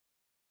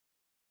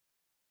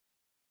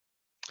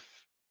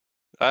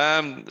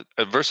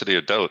 Adversity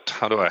or doubt.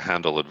 How do I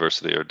handle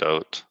adversity or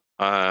doubt?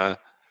 Well,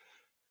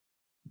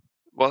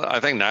 I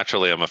think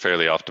naturally I'm a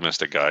fairly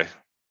optimistic guy,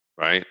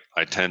 right?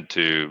 I tend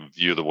to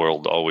view the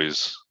world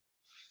always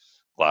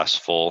glass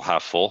full,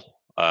 half full,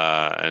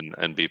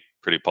 and be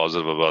pretty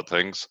positive about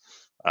things.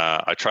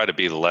 I try to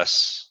be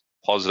less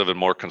positive and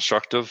more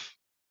constructive.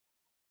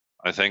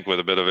 I think with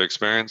a bit of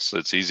experience,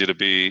 it's easy to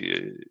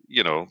be,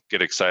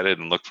 get excited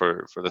and look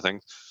for the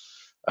things.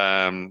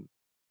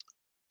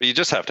 But you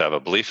just have to have a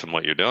belief in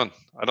what you're doing.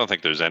 I don't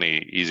think there's any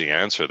easy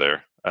answer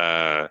there.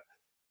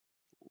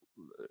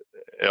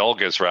 It all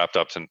gets wrapped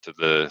up into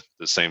the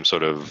same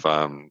sort of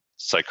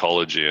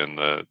psychology and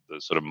the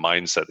sort of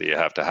mindset that you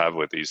have to have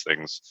with these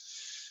things.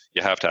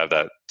 You have to have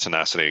that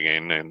tenacity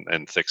again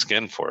and thick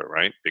skin for it,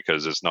 right?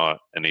 Because it's not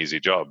an easy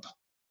job.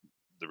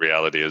 The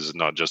reality is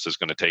not just it's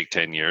going to take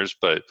 10 years,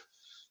 but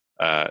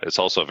it's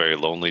also a very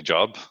lonely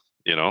job,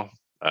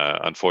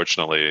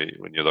 Unfortunately,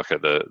 when you look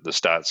at the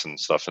stats and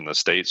stuff in the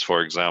States,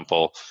 for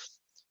example,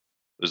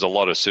 there's a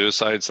lot of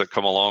suicides that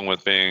come along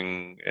with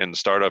being in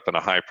startup in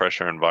a high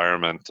pressure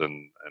environment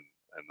and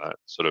that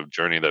sort of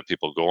journey that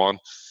people go on,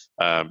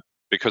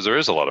 because there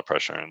is a lot of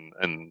pressure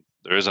and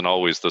there isn't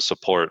always the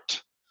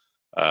support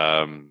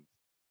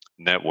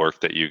network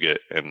that you get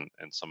in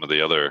some of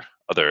the other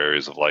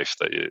areas of life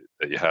that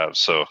you have.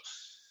 So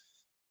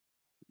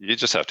you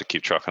just have to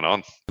keep trucking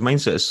on. The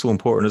mindset is so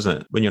important,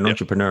 isn't it? When you're an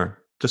entrepreneur,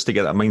 just to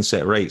get that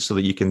mindset right so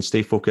that you can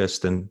stay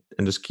focused and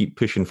just keep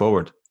pushing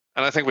forward.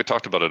 And I think we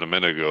talked about it a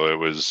minute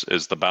ago.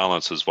 Is the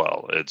balance as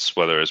well. It's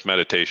whether it's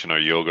meditation or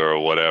yoga or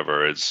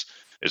whatever. It's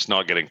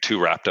not getting too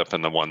wrapped up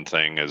in the one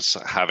thing. Is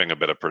having a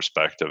bit of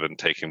perspective and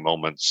taking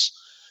moments,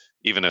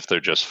 even if they're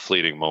just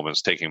fleeting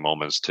moments, taking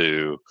moments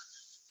to.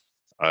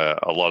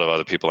 A lot of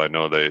other people I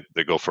know, they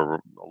go for,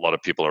 a lot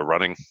of people are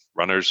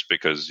runners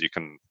because you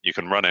can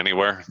run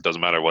anywhere. It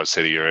doesn't matter what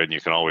city you're in. You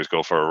can always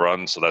go for a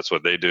run. So that's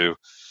what they do.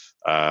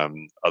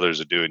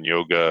 Others are doing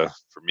yoga.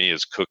 For me,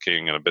 is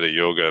cooking and a bit of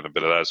yoga and a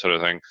bit of that sort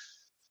of thing.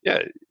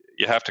 Yeah,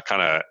 you have to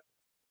kind of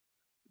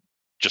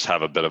just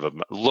have a bit of a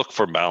look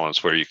for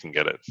balance where you can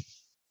get it.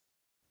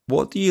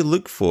 What do you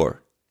look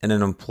for in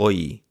an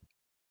employee?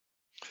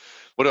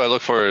 what do I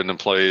look for in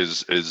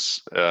employees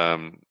is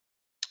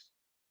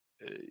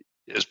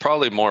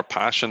probably more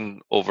passion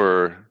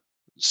over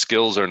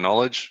skills or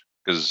knowledge,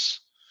 because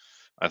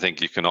I think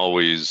you can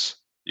always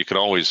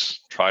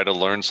try to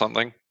learn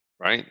something,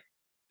 right?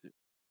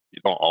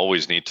 You don't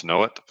always need to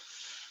know it.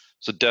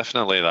 So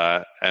definitely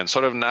that, and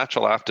sort of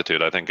natural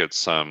aptitude. I think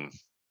it's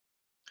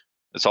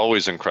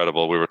always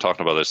incredible. We were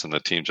talking about this in the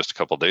team just a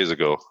couple of days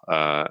ago,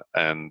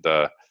 and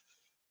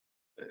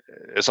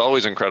it's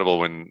always incredible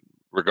when,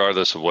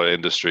 regardless of what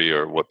industry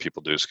or what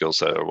people do, skill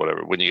set or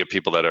whatever, when you get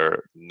people that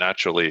are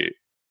naturally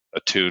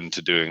attuned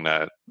to doing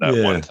that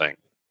one thing.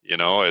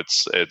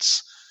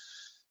 It's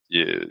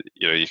you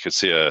could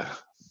see I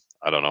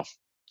don't know,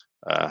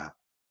 an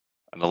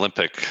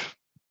Olympic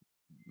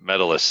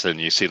medalist,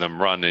 and you see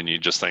them run and you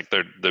just think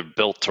they're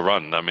built to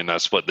run. I mean,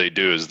 that's what they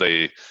do, is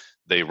they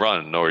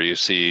run. Or you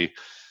see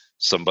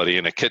somebody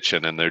in a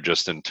kitchen and they're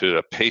just into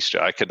a pastry.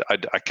 I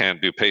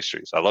can't do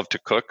pastries. I love to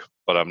cook,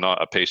 but I'm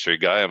not a pastry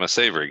guy. I'm a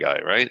savory guy,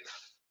 right?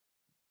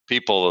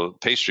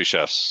 Pastry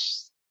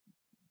chefs,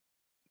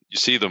 you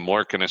see them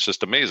work and it's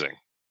just amazing,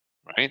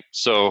 right?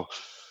 So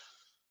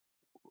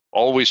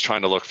always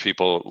trying to look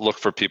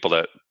for people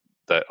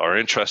that are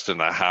interested,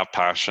 that have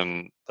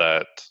passion,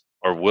 that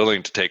are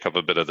willing to take up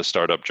a bit of the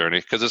startup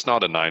journey, because it's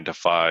not a 9 to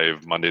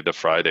 5 Monday to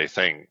Friday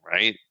thing,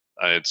 right?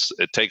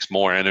 It takes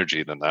more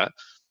energy than that.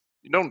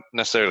 You don't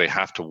necessarily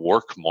have to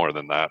work more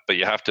than that, but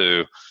you have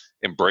to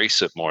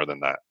embrace it more than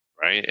that,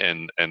 right?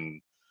 And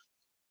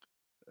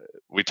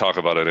we talk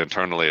about it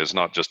internally as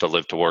not just a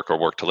live to work or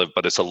work to live,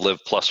 but it's a live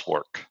plus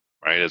work,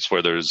 right? It's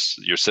where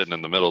you're sitting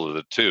in the middle of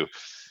the two.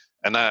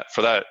 And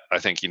for that, I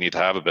think you need to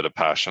have a bit of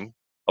passion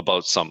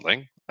about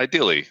something,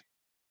 ideally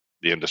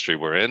the industry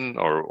we're in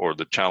or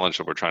the challenge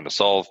that we're trying to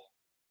solve,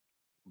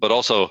 but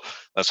also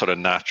that sort of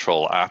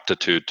natural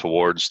aptitude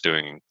towards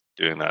doing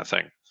that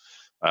thing.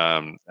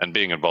 And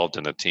being involved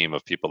in a team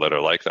of people that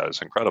are like that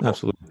is incredible.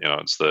 Absolutely.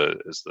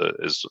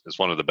 It's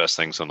one of the best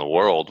things in the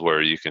world,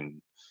 where you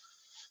can,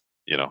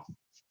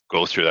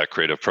 go through that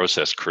creative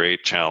process,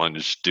 create,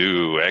 challenge,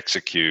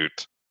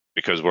 execute,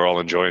 because we're all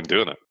enjoying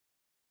doing it.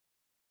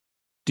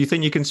 Do you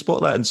think you can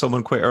spot that in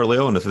someone quite early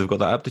on if they've got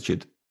that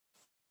aptitude?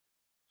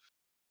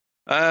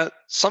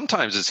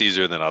 Sometimes it's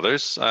easier than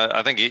others.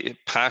 I think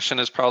passion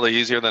is probably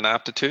easier than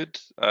aptitude.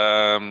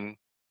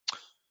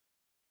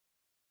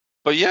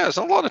 But yeah,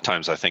 a lot of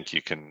times I think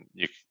you can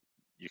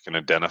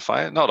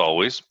identify it. Not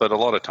always, but a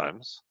lot of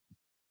times.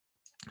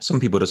 Some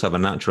people just have a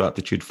natural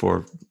aptitude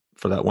for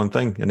that one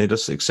thing, and they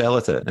just excel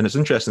at it. And it's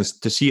interesting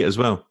to see it as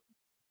well.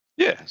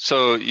 Yeah.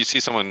 So you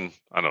see someone,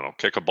 I don't know,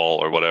 kick a ball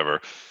or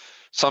whatever.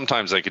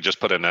 Sometimes they could just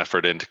put an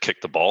effort in to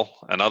kick the ball,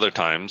 and other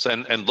times,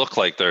 and look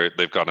like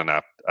they've got an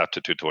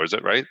aptitude towards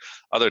it, right?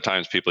 Other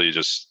times, people, you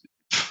just,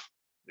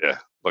 yeah,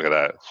 look at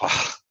that.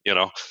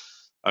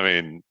 I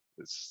mean,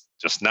 it's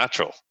just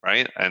natural,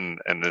 right?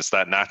 And it's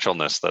that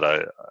naturalness that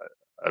I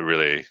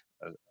really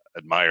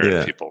admire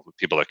in people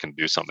that can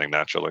do something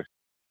naturally.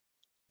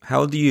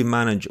 How do you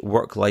manage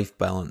work-life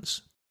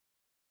balance?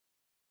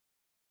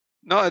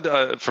 No,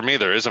 for me,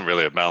 there isn't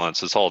really a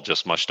balance. It's all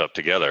just mushed up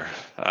together.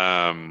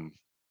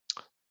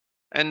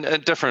 And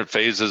at different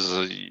phases,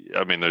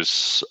 I mean,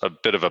 there's a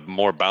bit of a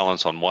more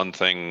balance on one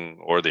thing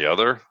or the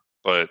other.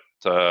 But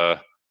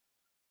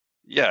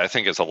yeah, I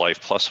think it's a life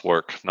plus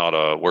work, not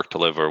a work to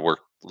live or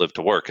live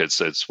to work.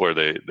 It's where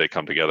they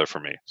come together for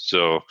me.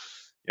 So,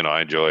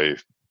 I enjoy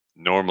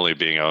normally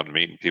being out and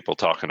meeting people,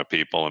 talking to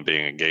people, and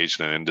being engaged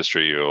in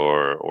industry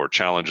or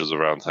challenges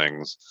around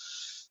things.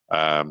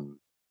 I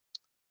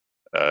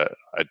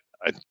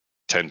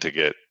tend to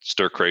get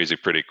stir crazy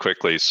pretty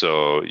quickly.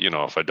 So,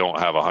 if I don't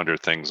have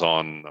 100 things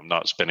on, I'm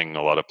not spinning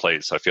a lot of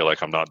plates. I feel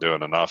like I'm not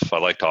doing enough. I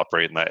like to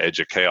operate in that edge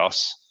of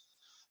chaos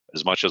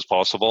as much as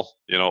possible,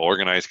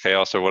 organized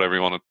chaos or whatever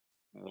you want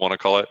to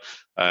call it.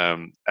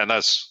 And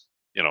that's,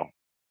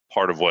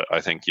 part of what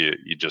I think you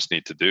just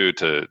need to do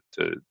to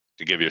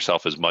give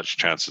yourself as much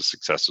chance of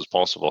success as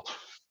possible.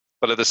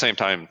 But at the same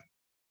time,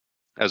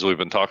 as we've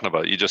been talking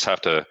about, you just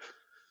have to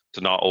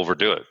not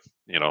overdo it.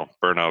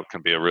 Burnout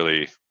can be a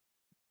really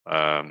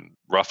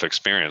rough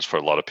experience for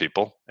a lot of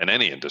people in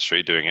any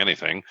industry doing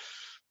anything,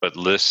 but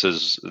this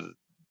is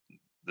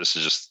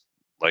just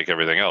like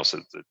everything else.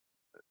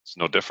 It's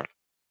no different.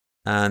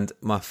 And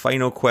my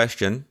final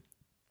question: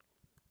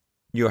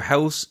 your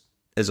house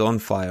is on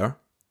fire,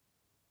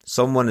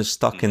 someone is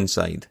stuck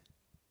inside.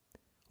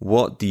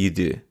 What do you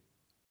do?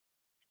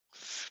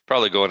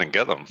 Probably go in and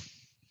get them.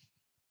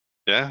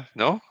 Yeah,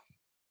 no,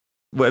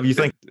 whatever you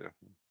think.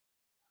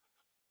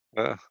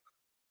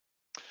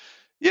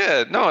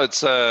 Yeah, no,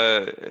 it's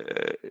I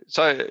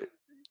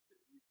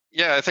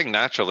think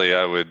naturally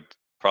I would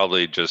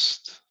probably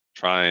just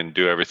try and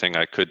do everything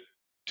I could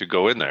to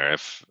go in there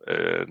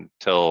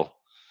until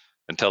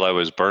I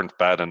was burnt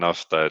bad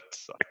enough that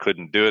I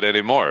couldn't do it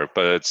anymore.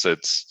 But it's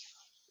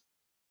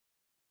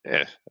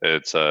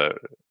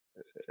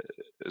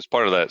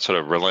part of that sort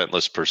of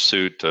relentless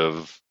pursuit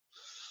of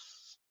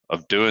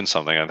doing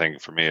something. I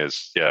think for me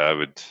is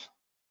I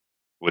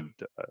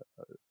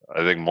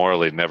I think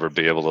morally never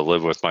be able to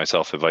live with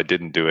myself if I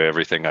didn't do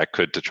everything I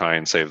could to try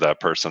and save that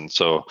person.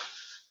 So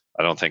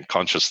I don't think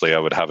consciously I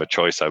would have a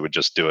choice. I would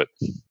just do it.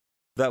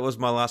 That was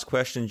my last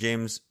question,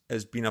 James.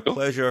 It's been a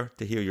pleasure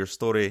to hear your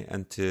story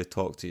and to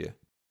talk to you.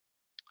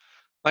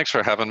 Thanks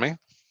for having me.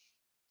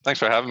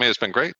 It's been great.